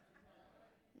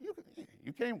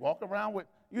 You can't walk around with,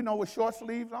 with short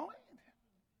sleeves on.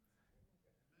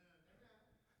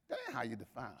 That ain't how you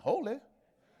define holy.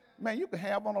 Man, you can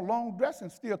have on a long dress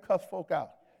and still cuss folk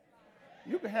out.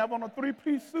 You can have on a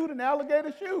three-piece suit and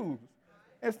alligator shoes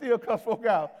and still cuss folk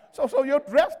out. So your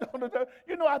dress don't,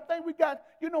 I think we got,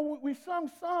 we sung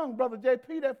song, Brother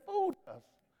JP, that fooled us.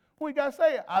 We got to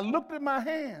say, I looked at my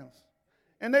hands,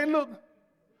 and they looked.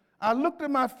 I looked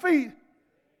at my feet,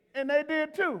 and they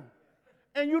did too.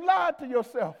 And you lied to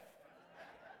yourself.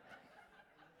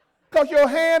 Because your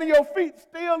hand and your feet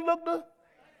still looked the.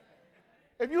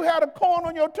 If you had a corn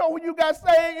on your toe when you got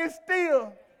saved, it's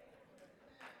still.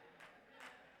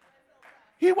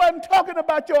 He wasn't talking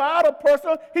about your outer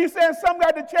person. He's saying something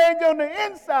got to change on the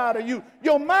inside of you.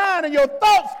 Your mind and your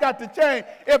thoughts got to change.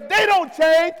 If they don't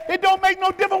change, it don't make no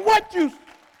difference what you.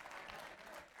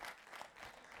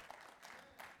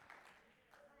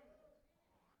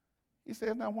 He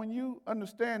says, now when you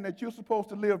understand that you're supposed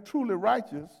to live truly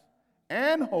righteous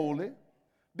and holy,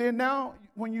 then now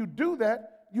when you do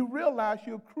that, you realize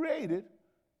you're created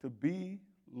to be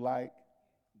like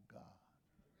God.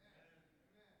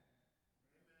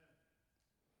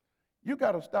 You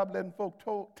got to stop letting folk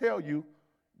tell you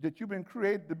that you've been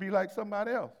created to be like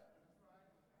somebody else.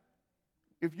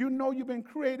 If you know you've been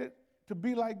created to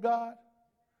be like God,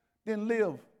 then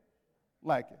live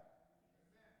like it.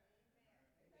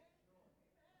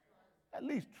 At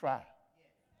least try.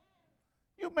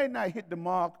 You may not hit the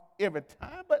mark every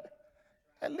time, but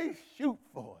at least shoot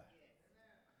for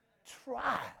it.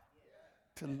 Try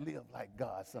to live like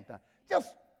God sometimes.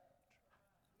 Just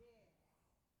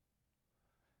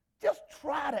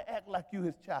try to act like you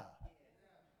his child.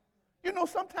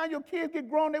 Sometimes your kids get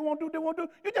grown, they won't do.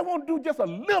 You just want to do just a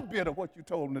little bit of what you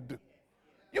told them to do.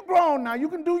 You're grown now, you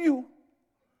can do you.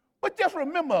 But just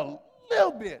remember a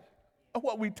little bit of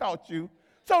what we taught you,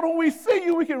 so that when we see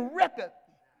you, we can record.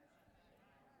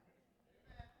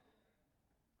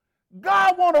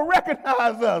 God want to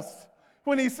recognize us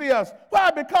when he sees us. Why?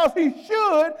 Because he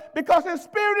should, because his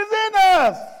spirit is in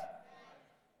us.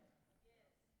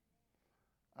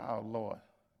 Our Lord.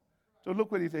 So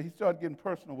look what he said. He started getting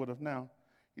personal with us now.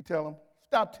 He tell them,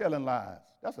 stop telling lies.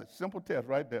 That's a simple test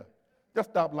right there. Just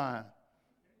stop lying.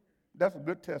 That's a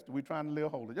good test that we're trying to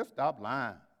live holy. Just stop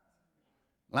lying.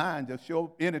 Lying just show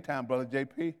up anytime, Brother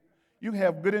JP. You can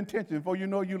have good intentions before you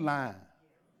know you lying.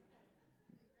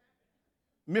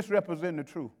 Misrepresenting the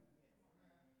truth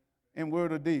in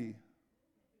word or deed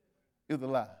is a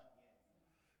lie.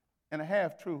 And a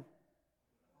half-truth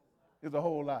is a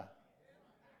whole lie.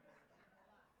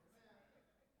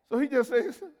 So he just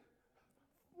says,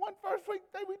 one first thing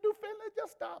we do, Finley,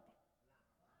 just stop.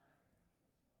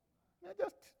 Now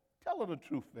just tell her the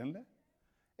truth, Finley.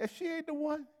 If she ain't the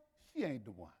one, she ain't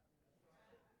the one.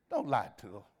 Don't lie to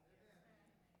her.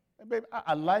 And baby,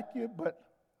 I like you, but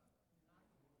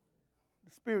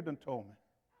the Spirit done told me,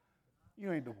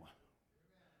 you ain't the one.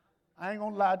 I ain't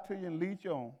going to lie to you and lead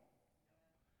you on.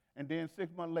 And then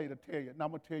 6 months later tell you, and I'm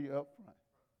going to tell you up front.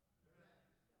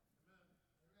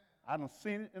 I done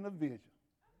seen it in a vision.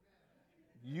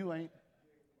 You ain't.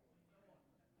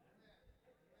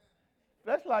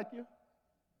 That's like you.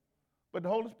 But the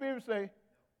Holy Spirit say,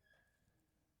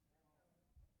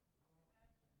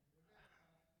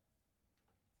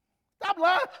 stop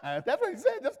lying. That's what he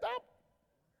said. Just stop.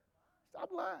 Stop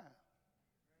lying.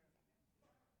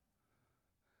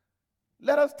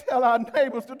 Let us tell our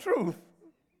neighbors the truth.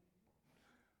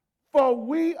 For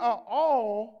we are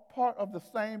all part of the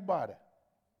same body.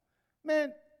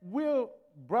 Man, we're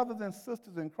brothers and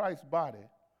sisters in Christ's body,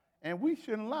 and we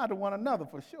shouldn't lie to one another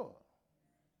for sure.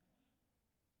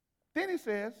 Then he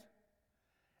says,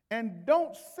 and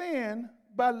don't sin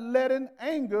by letting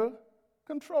anger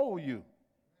control you.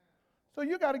 So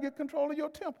you got to get control of your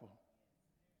temper.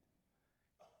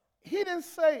 He didn't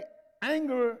say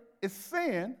anger is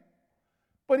sin,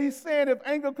 but he's saying if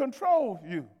anger controls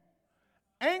you.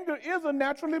 Anger is a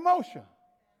natural emotion.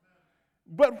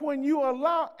 But when you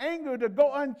allow anger to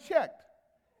go unchecked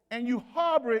and you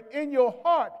harbor it in your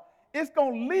heart, it's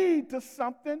going to lead to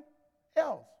something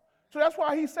else. So that's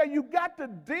why he said you got to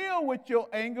deal with your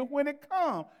anger when it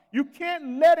comes. You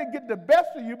can't let it get the best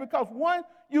of you because once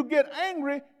you get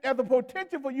angry, there's the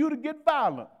potential for you to get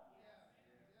violent.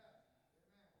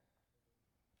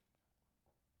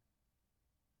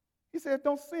 He said,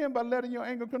 don't sin by letting your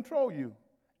anger control you.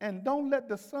 And don't let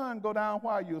the sun go down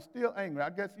while you're still angry.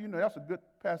 I guess, you know, that's a good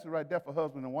passage right there for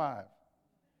husbands and wives.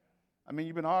 I mean,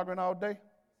 you've been arguing all day.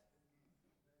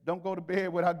 Don't go to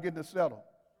bed without getting it settled.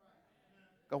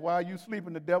 Because while you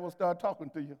sleeping, the devil start talking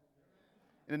to you.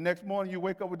 And the next morning you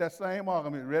wake up with that same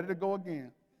argument, ready to go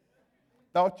again.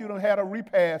 Thought you done had a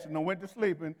repast and then went to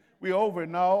sleep and we over it.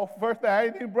 No, first thing, I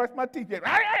ain't even brushed my teeth yet.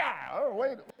 Oh,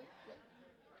 wait.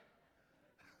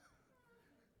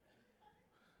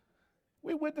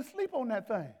 We went to sleep on that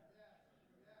thing.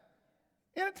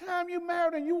 Anytime you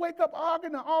married and you wake up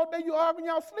arguing and all day you arguing,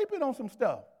 y'all sleeping on some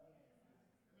stuff.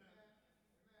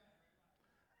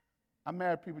 I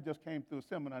married people just came through a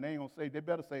seminar. They ain't going to say, they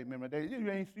better say, remember,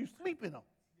 you sleeping on.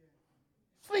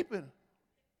 Sleeping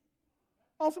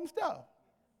on some stuff.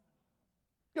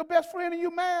 Your best friend and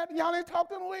you mad, y'all ain't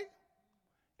talked in a week.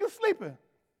 You sleeping.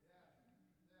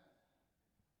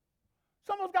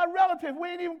 Some of us got relatives. We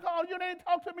ain't even called you. They ain't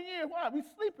talked to me in. Why? We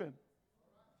sleeping.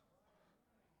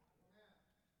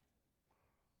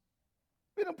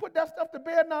 We done put that stuff to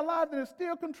bed in our lives and it's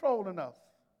still controlling us.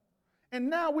 And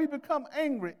now we become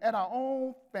angry at our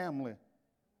own family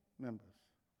members.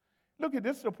 Look at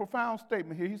this, is a profound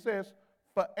statement here. He says,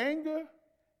 for anger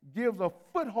gives a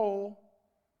foothold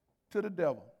to the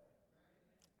devil.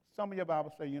 Some of your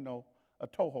Bibles say, you know, a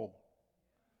toehold.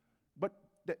 But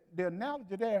the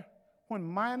analogy there, when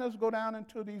miners go down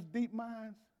into these deep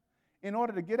mines, in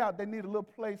order to get out, they need a little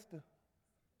place to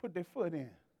put their foot in.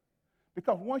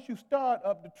 Because once you start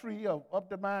up the tree or up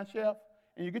the mine shaft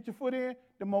and you get your foot in,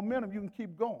 the momentum, you can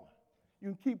keep going. You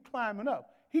can keep climbing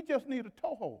up. He just needs a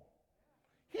toehold.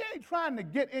 He ain't trying to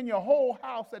get in your whole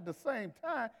house at the same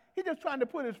time. He's just trying to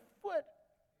put his foot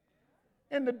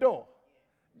in the door.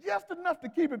 Just enough to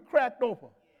keep it cracked open.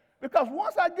 Because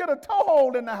once I get a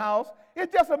toehold in the house,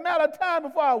 it's just a matter of time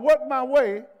before I work my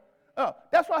way up.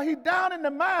 That's why he's down in the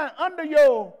mine under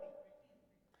your.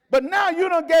 But now you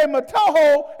done gave him a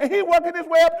toehold, and he's working his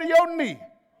way up to your knee.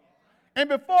 And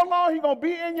before long, he's going to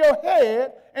be in your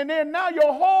head, and then now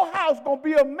your whole house going to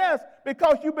be a mess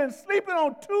because you've been sleeping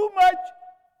on too much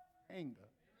anger.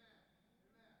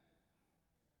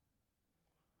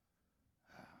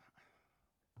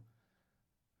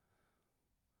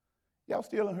 Y'all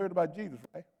still haven't heard about Jesus,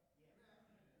 right?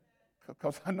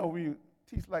 Because I know when you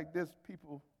teach like this,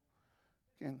 people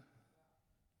can,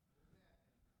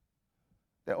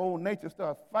 their old nature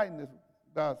starts fighting this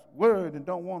God's word and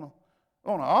don't want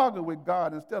to argue with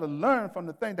God instead of learn from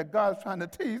the thing that God's trying to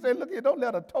teach. Say, look here, don't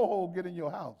let a toehold get in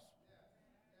your house.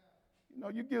 You know,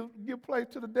 you give place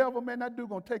to the devil, man, that dude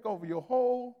going to take over your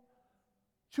whole.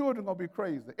 Children going to be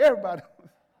crazy. Everybody.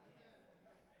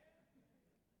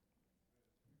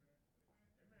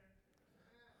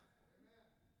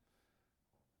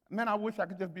 Man, I wish I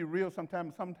could just be real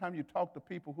sometimes. Sometimes you talk to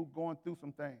people who are going through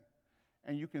some things,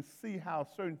 and you can see how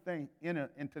certain things enter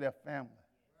into their family.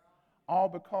 All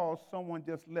because someone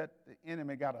just let the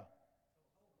enemy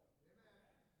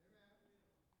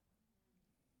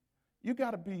You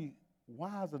got to be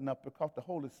wise enough because the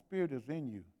Holy Spirit is in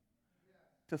you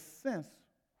to sense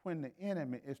when the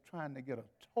enemy is trying to get a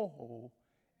toehold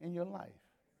in your life.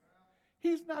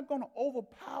 He's not going to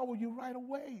overpower you right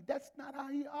away. That's not how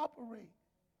he operates.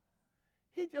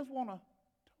 He just want a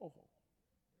toehold.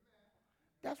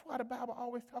 That's why the Bible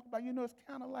always talks about, it's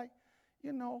kind of like,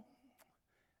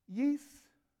 yeast.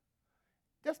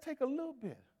 Just take a little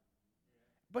bit.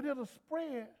 But it'll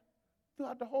spread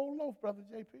throughout the whole loaf, Brother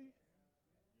JP. You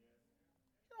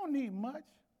don't need much.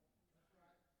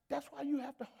 That's why you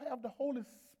have to have the Holy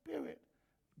Spirit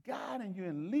guiding you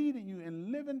and leading you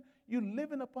and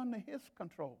living up under his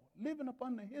control, living up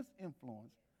under his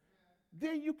influence.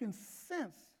 Then you can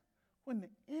sense when the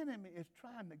enemy is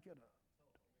trying to get us.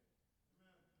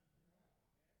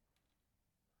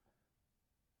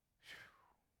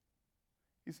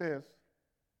 He says,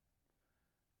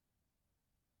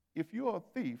 if you're a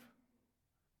thief,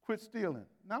 quit stealing.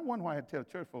 Now, I wonder why I had to tell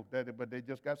church folk that, but they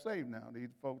just got saved now. These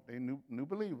folk, they new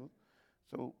believers.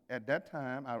 So at that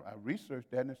time, I researched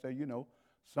that and said,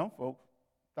 some folks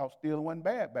thought stealing wasn't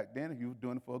bad back then if you were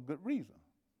doing it for a good reason.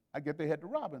 I guess they had the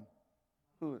Robin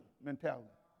Hood mentality.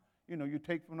 You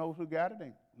take from those who got it,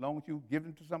 and as long as you give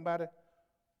it to somebody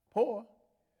poor,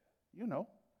 it's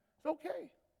okay.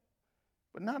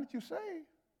 But now that you're saved,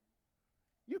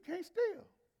 you can't steal.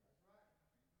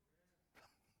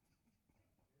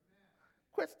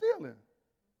 Quit stealing.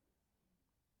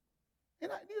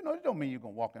 And it don't mean you're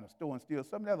going to walk in a store and steal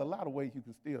something. There's a lot of ways you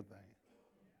can steal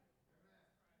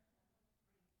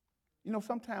things.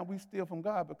 Sometimes we steal from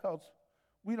God because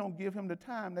we don't give him the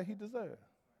time that he deserves.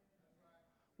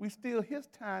 We steal his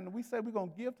time and we say we're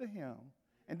going to give to him,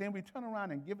 and then we turn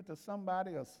around and give it to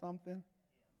somebody or something.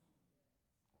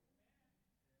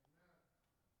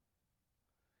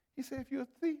 He said, if you're a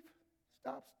thief,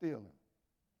 stop stealing.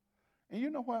 And you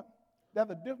know what? There's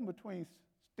a difference between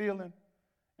stealing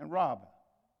and robbing.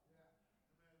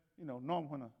 Normally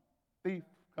when a thief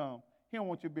comes, he don't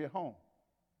want you to be at home.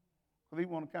 Because he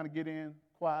want to kind of get in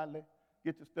quietly,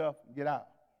 get your stuff, and get out.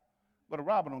 But a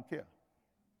robber don't care.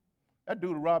 That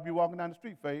dude will rob you walking down the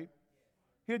street, Faye.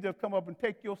 He'll just come up and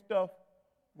take your stuff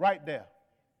right there.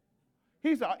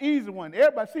 He's an easy one.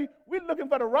 Everybody, see, we're looking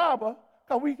for the robber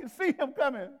because we can see him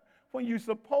coming when you're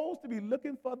supposed to be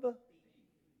looking for the.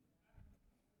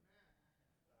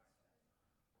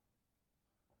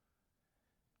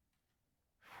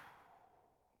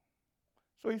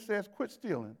 So he says, quit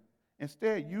stealing.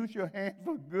 Instead, use your hands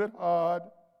for good, hard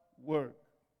work.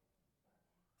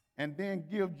 And then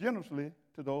give generously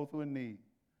to those who are in need.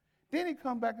 Then he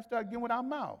come back and start giving with our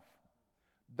mouth.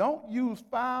 Don't use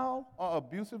foul or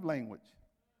abusive language.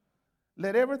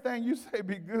 Let everything you say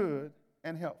be good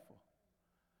and helpful,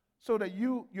 so that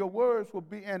your words will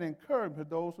be an encouragement to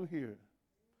those who hear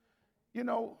it.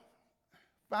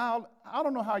 Foul, I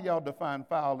don't know how y'all define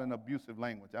foul and abusive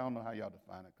language. I don't know how y'all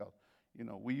define it because,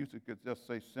 we used to could just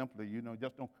say simply,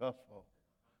 just don't cuss, folks.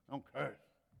 Don't curse.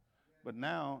 But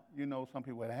now, some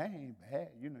people, that ain't bad.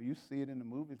 You see it in the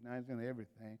movies now, it's in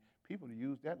everything. People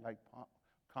use that like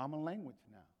common language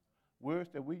now.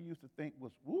 Words that we used to think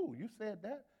was, woo, you said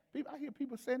that? I hear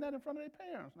people saying that in front of their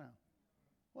parents now.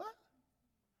 What?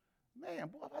 Man,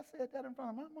 boy, if I said that in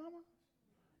front of my mama,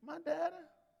 my daddy,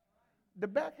 the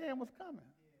backhand was coming.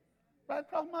 Right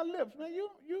across my lips. Man,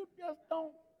 you just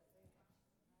don't.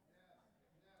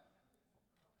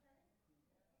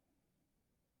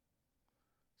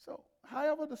 So,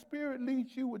 however the Spirit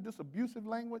leads you with this abusive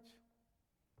language,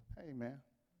 hey, man,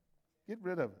 get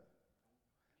rid of it.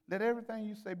 Let everything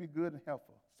you say be good and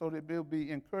helpful, so that it will be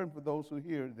encouraging for those who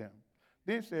hear them.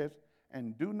 Then it says,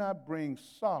 and do not bring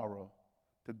sorrow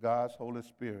to God's Holy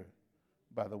Spirit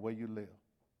by the way you live.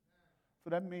 So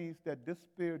that means that this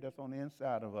spirit that's on the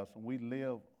inside of us, and we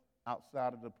live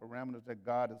outside of the parameters that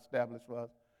God established for us,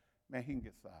 man, he can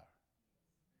get sorry.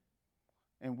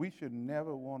 And we should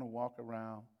never want to walk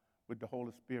around with the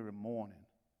Holy Spirit mourning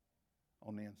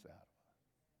on the inside of us.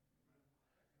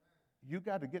 You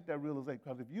got to get that realization,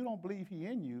 because if you don't believe he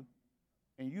in you,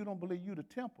 and you don't believe you the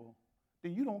temple,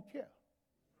 then you don't care.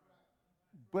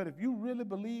 But if you really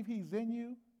believe he's in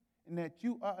you and that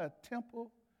you are a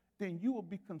temple, then you will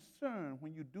be concerned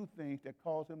when you do things that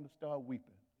cause him to start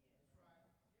weeping.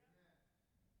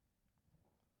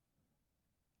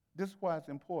 This is why it's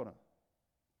important.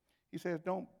 He says,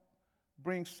 don't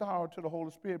bring sorrow to the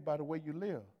Holy Spirit by the way you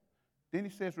live. Then he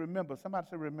says, remember. Somebody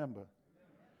say, remember.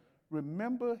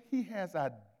 Remember, he has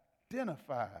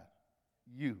identified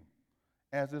you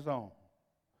as his own.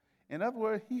 In other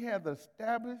words, he has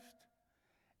established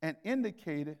and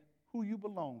indicated who you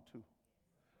belong to.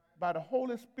 By the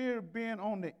Holy Spirit being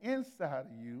on the inside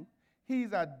of you,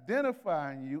 he's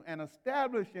identifying you and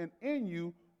establishing in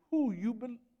you who you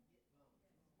belong.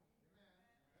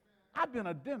 I've been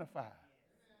identified.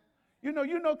 You know,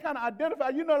 kind of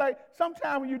identified. You know, like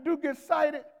sometimes when you do get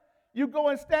sighted, you go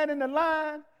and stand in the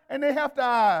line and they have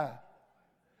to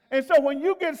And so when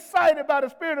you get sighted by the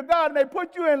Spirit of God and they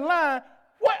put you in line,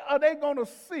 what are they going to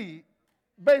see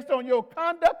based on your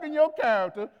conduct and your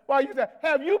character? While you say,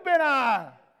 have you been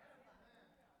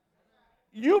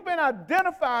You've been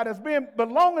identified as being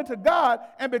belonging to God,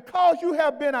 and because you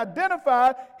have been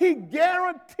identified, he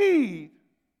guaranteed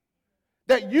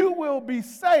that you will be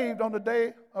saved on the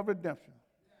day of redemption.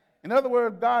 In other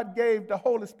words, God gave the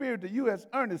Holy Spirit to you as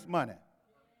earnest money,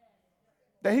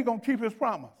 that he's going to keep his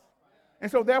promise.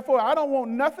 And so therefore, I don't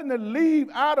want nothing to leave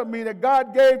out of me that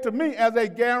God gave to me as a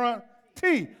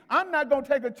guarantee. I'm not going to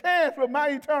take a chance with my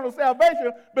eternal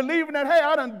salvation, believing that, hey,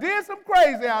 I done did some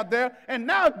crazy out there, and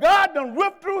now God done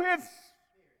ripped through his.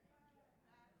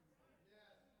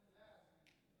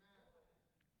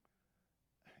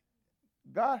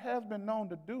 God has been known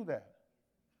to do that.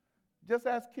 Just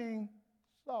as King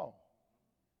Saul.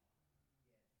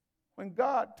 When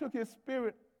God took his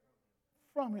spirit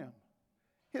from him,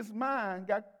 his mind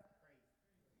got.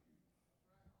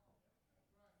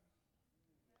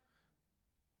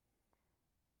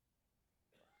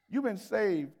 You've been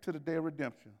saved to the day of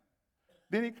redemption.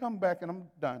 Then he come back, and I'm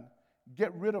done.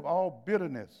 Get rid of all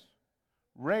bitterness,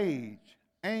 rage,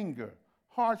 anger,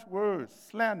 harsh words,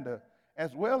 slander,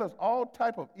 as well as all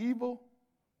type of evil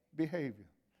behavior.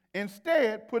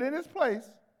 Instead, put in its place,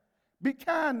 be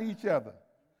kind to each other,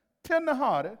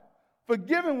 tenderhearted,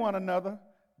 forgiving one another,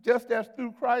 just as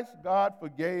through Christ God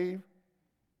forgave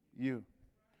you.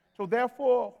 So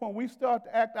therefore, when we start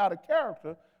to act out of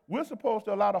character, we're supposed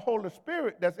to allow the Holy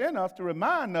Spirit that's in us to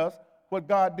remind us what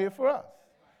God did for us.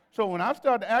 So when I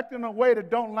start to act in a way that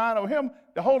don't line up with him,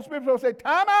 the Holy Spirit will say,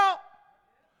 time out.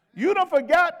 You done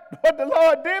forgot what the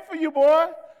Lord did for you, boy.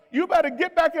 You better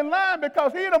get back in line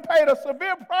because he done paid a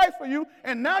severe price for you,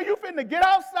 and now you finna get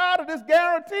outside of this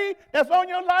guarantee that's on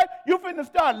your life. You finna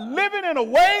start living in a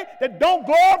way that don't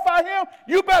glorify him.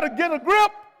 You better get a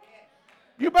grip.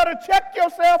 You better check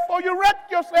yourself before you wreck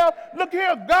yourself. Look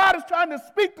here, God is trying to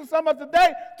speak to some of us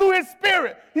today through his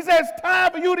Spirit. He says it's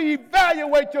time for you to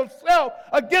evaluate yourself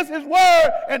against his word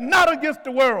and not against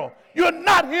the world. You're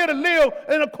not here to live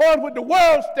in accordance with the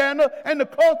world standard and the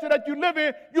culture that you live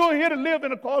in. You're here to live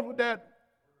in accordance with that.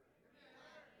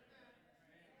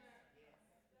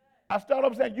 I start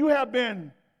off saying you have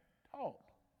been taught.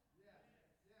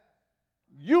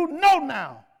 You know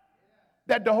now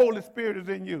that the Holy Spirit is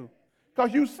in you.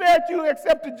 Because you said you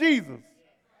accepted Jesus.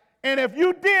 And if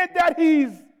you did that,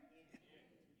 and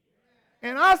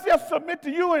I just submit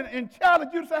to you and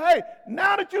challenge you to say, hey,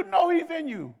 now that you know he's in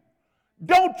you,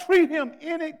 don't treat him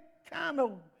any kind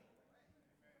of.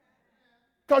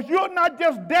 Because you're not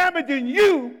just damaging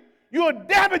you, you're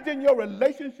damaging your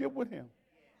relationship with him.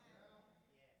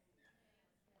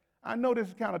 I know this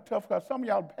is kind of tough because some of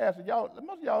y'all pastors,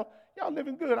 most of y'all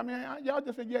living good. I mean, y'all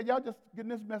just say, yeah, y'all just getting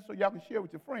this message so y'all can share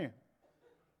with your friends.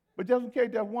 But just in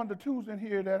case there's one or twos in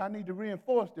here that I need to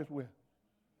reinforce this with.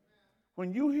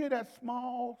 When you hear that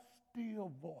small,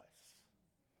 still voice,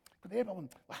 because everyone,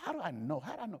 well, how do I know?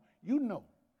 How do I know? You know.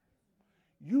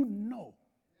 You know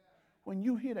when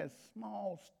you hear that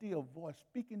small, still voice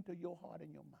speaking to your heart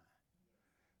and your mind,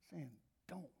 saying,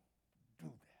 don't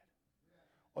do that.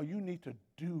 Or you need to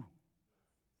do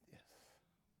this.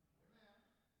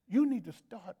 You need to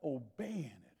start obeying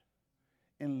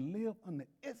it and live under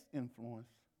its influence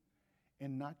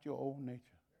and not your old nature.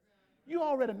 You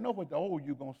already know what the old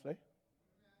you going to say.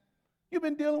 You've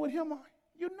been dealing with him.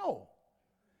 You know.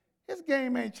 His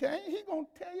game ain't changed. He going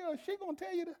to tell you or she going to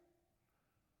tell you that.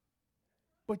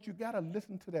 But you got to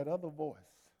listen to that other voice.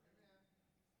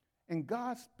 And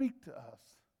God speaks to us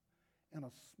in a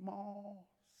small,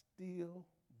 still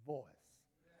voice.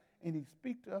 And he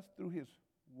speaks to us through his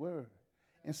word.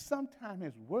 And sometimes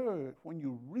his word, when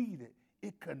you read it,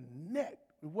 it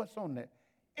connects with what's on the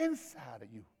inside of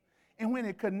you. And when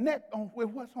it connects with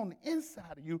what's on the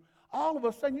inside of you, all of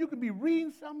a sudden you can be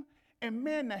reading something, and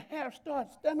man, the hair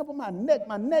starts standing up on my neck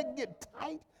get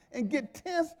tight and get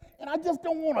tense, and I just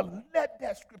don't want to let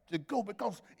that scripture go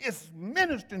because it's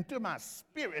ministering to my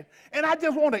spirit, and I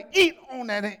just want to eat on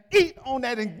that and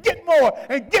get more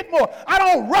and get more. I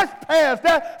don't rush past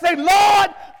that. Say,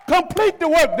 Lord, complete the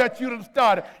work that you have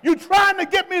started. You're trying to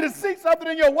get me to see something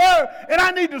in your word, and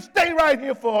I need to stay right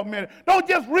here for a minute. Don't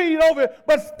just read over it,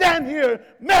 but stand here,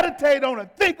 meditate on it,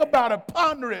 think about it,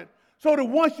 ponder it, so that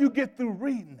once you get through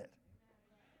reading it,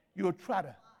 you'll try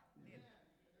to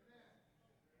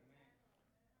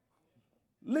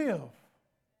live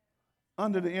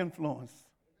under the influence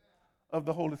of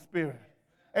the Holy Spirit.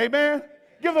 Amen?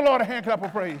 Give the Lord a hand clap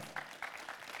of praise.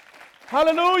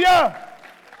 Hallelujah.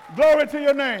 Glory to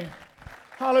your name.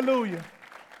 Hallelujah.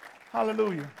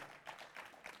 Hallelujah.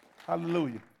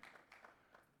 Hallelujah.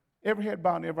 Every head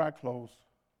bowed and every eye closed.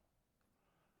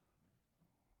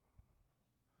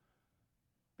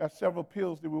 Got several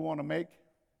appeals that we want to make.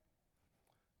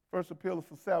 First appeal is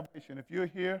for salvation. If you're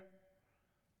here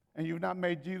and you've not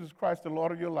made Jesus Christ the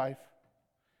Lord of your life,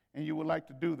 and you would like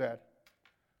to do that,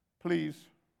 please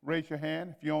raise your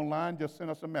hand. If you're online, just send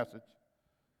us a message.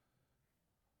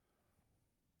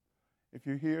 If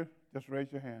you're here, just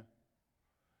raise your hand.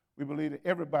 We believe that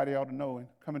everybody ought to know and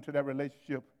come into that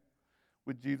relationship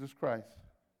with Jesus Christ.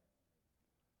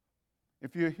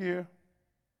 If you're here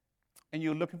and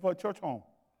you're looking for a church home,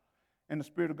 and the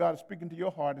Spirit of God is speaking to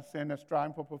your heart and saying that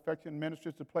striving for perfection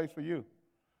ministry is the place for you,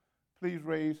 please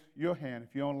raise your hand.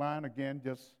 If you're online, again,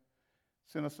 just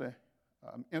send us an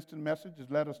instant message. Just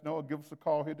let us know or give us a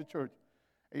call here at the church,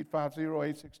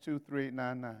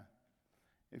 850-862-3899.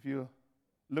 If you're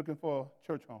looking for a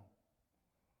church home.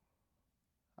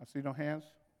 I see no hands.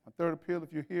 My third appeal,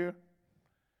 if you're here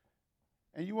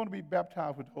and you want to be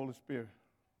baptized with the Holy Spirit.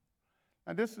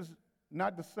 Now, this is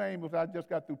not the same as I just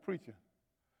got through preaching.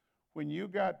 When you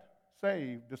got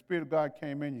saved, the Spirit of God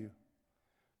came in you.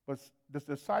 But the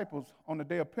disciples, on the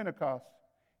day of Pentecost,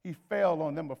 he fell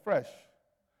on them afresh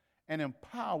and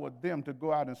empowered them to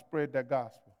go out and spread that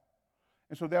gospel.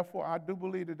 And so, therefore, I do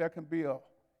believe that there can be an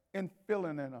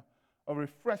infilling and a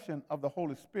refreshing of the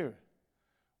Holy Spirit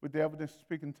with the evidence of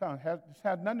speaking tongues. This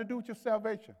has nothing to do with your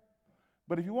salvation.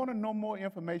 But if you want to know more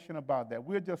information about that,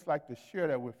 we'd just like to share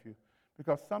that with you,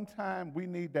 because sometimes we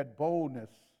need that boldness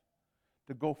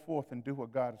to go forth and do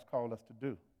what God has called us to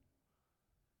do.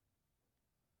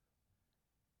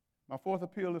 My fourth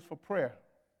appeal is for prayer.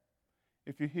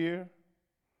 If you're here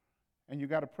and you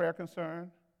got a prayer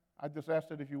concern, I just ask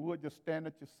that if you would, just stand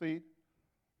at your seat.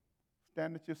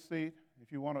 Stand at your seat.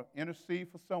 If you want to intercede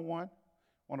for someone,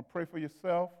 want to pray for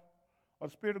yourself, or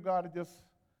the Spirit of God is just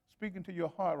speaking to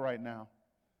your heart right now,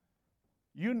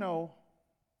 you know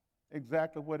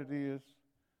exactly what it is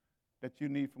that you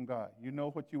need from God. You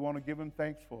know what you want to give him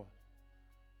thanks for.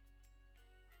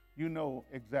 You know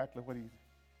exactly what he's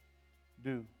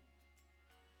due.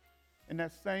 And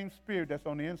that same Spirit that's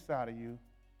on the inside of you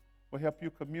will help you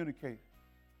communicate.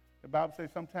 The Bible says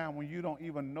sometimes when you don't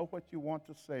even know what you want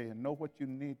to say and know what you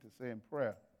need to say in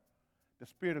prayer, the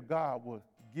Spirit of God will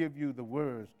give you the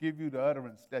words, give you the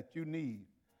utterance that you need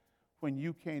when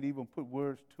you can't even put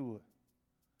words to it.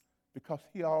 Because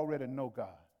he already know God.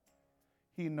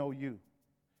 He know you.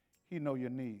 He know your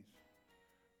needs.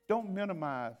 Don't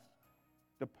minimize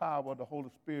the power of the Holy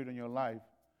Spirit in your life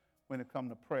when it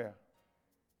comes to prayer.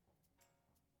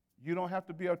 You don't have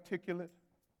to be articulate.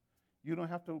 You don't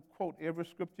have to quote every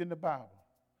scripture in the Bible.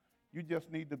 You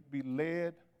just need to be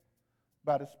led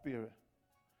by the Spirit.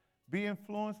 Be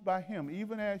influenced by him,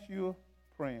 even as you're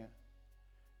praying.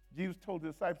 Jesus told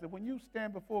the disciples that when you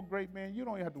stand before great men, you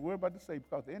don't even have to worry about the say,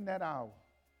 because in that hour,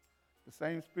 the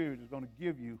same Spirit is going to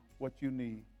give you what you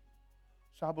need.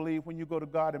 So I believe when you go to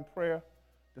God in prayer,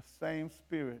 the same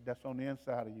Spirit that's on the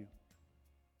inside of you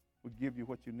will give you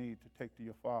what you need to take to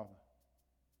your Father.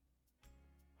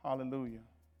 Hallelujah.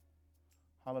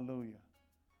 Hallelujah.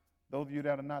 Those of you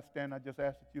that are not standing, I just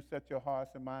ask that you set your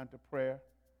hearts and mind to prayer.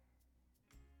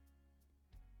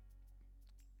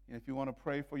 And if you want to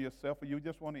pray for yourself or you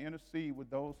just want to intercede with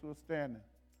those who are standing,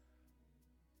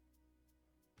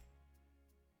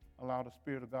 allow the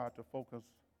Spirit of God to focus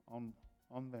on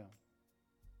them.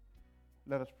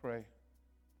 Let us pray.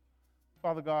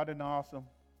 Father God, in the awesome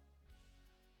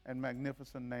and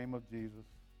magnificent name of Jesus,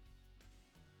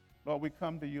 Lord, we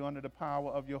come to you under the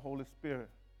power of your Holy Spirit.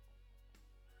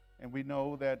 And we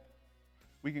know that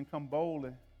we can come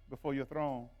boldly before your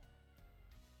throne.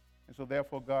 And so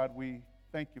therefore, God, we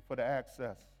thank you for the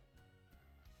access.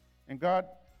 And God,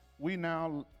 we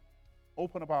now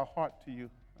open up our heart to you,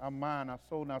 our mind, our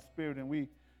soul, and our spirit, and we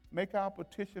make our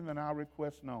petition and our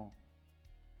request known.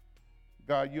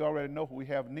 God, you already know what we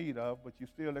have need of, but you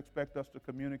still expect us to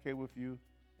communicate with you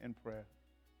in prayer.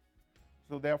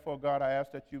 So therefore, God, I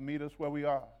ask that you meet us where we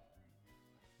are.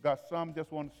 God, some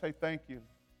just want to say thank you,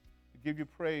 to give you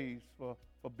praise for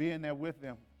being there with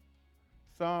them.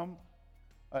 Some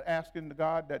are asking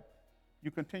God that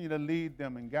you continue to lead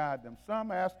them and guide them.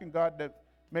 Some are asking God that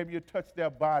maybe you touch their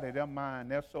body, their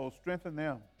mind, their soul, strengthen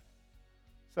them.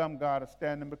 Some, God, are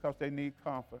standing because they need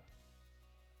comfort.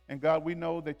 And God, we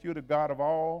know that you're the God of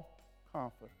all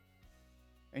comfort.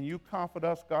 And you comfort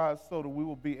us, God, so that we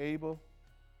will be able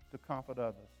to comfort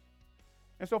others.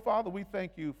 And so, Father, we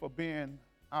thank you for being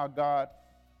our God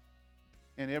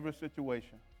in every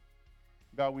situation.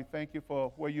 God, we thank you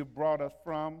for where you brought us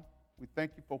from. We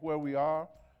thank you for where we are.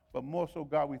 But more so,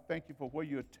 God, we thank you for where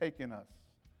you're taking us.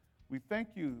 We thank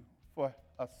you for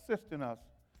assisting us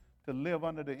to live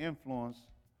under the influence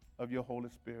of your Holy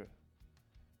Spirit.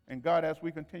 And God, as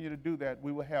we continue to do that,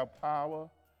 we will have power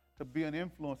to be an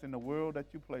influence in the world that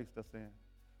you placed us in.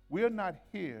 We're not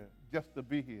here just to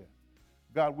be here.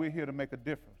 God, we're here to make a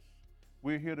difference.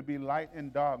 We're here to be light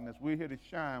in darkness. We're here to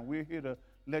shine. We're here to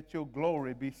let your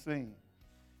glory be seen.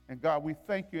 And God, we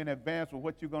thank you in advance for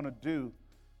what you're going to do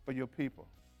for your people,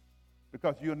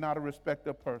 because you're not a respecter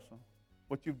of person.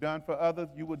 What you've done for others,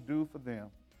 you will do for them.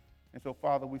 And so,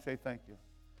 Father, we say thank you.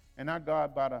 And now,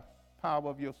 God, by the power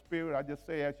of your Spirit, I just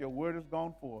say as your word has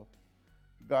gone forth,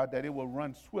 God, that it will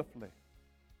run swiftly,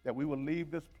 that we will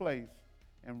leave this place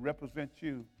and represent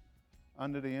you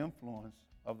under the influence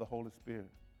of the Holy Spirit.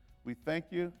 We thank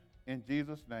you in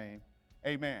Jesus' name.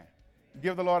 Amen.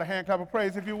 Give the Lord a hand clap of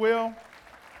praise, if you will.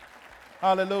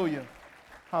 Hallelujah.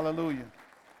 Hallelujah.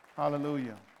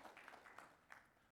 Hallelujah.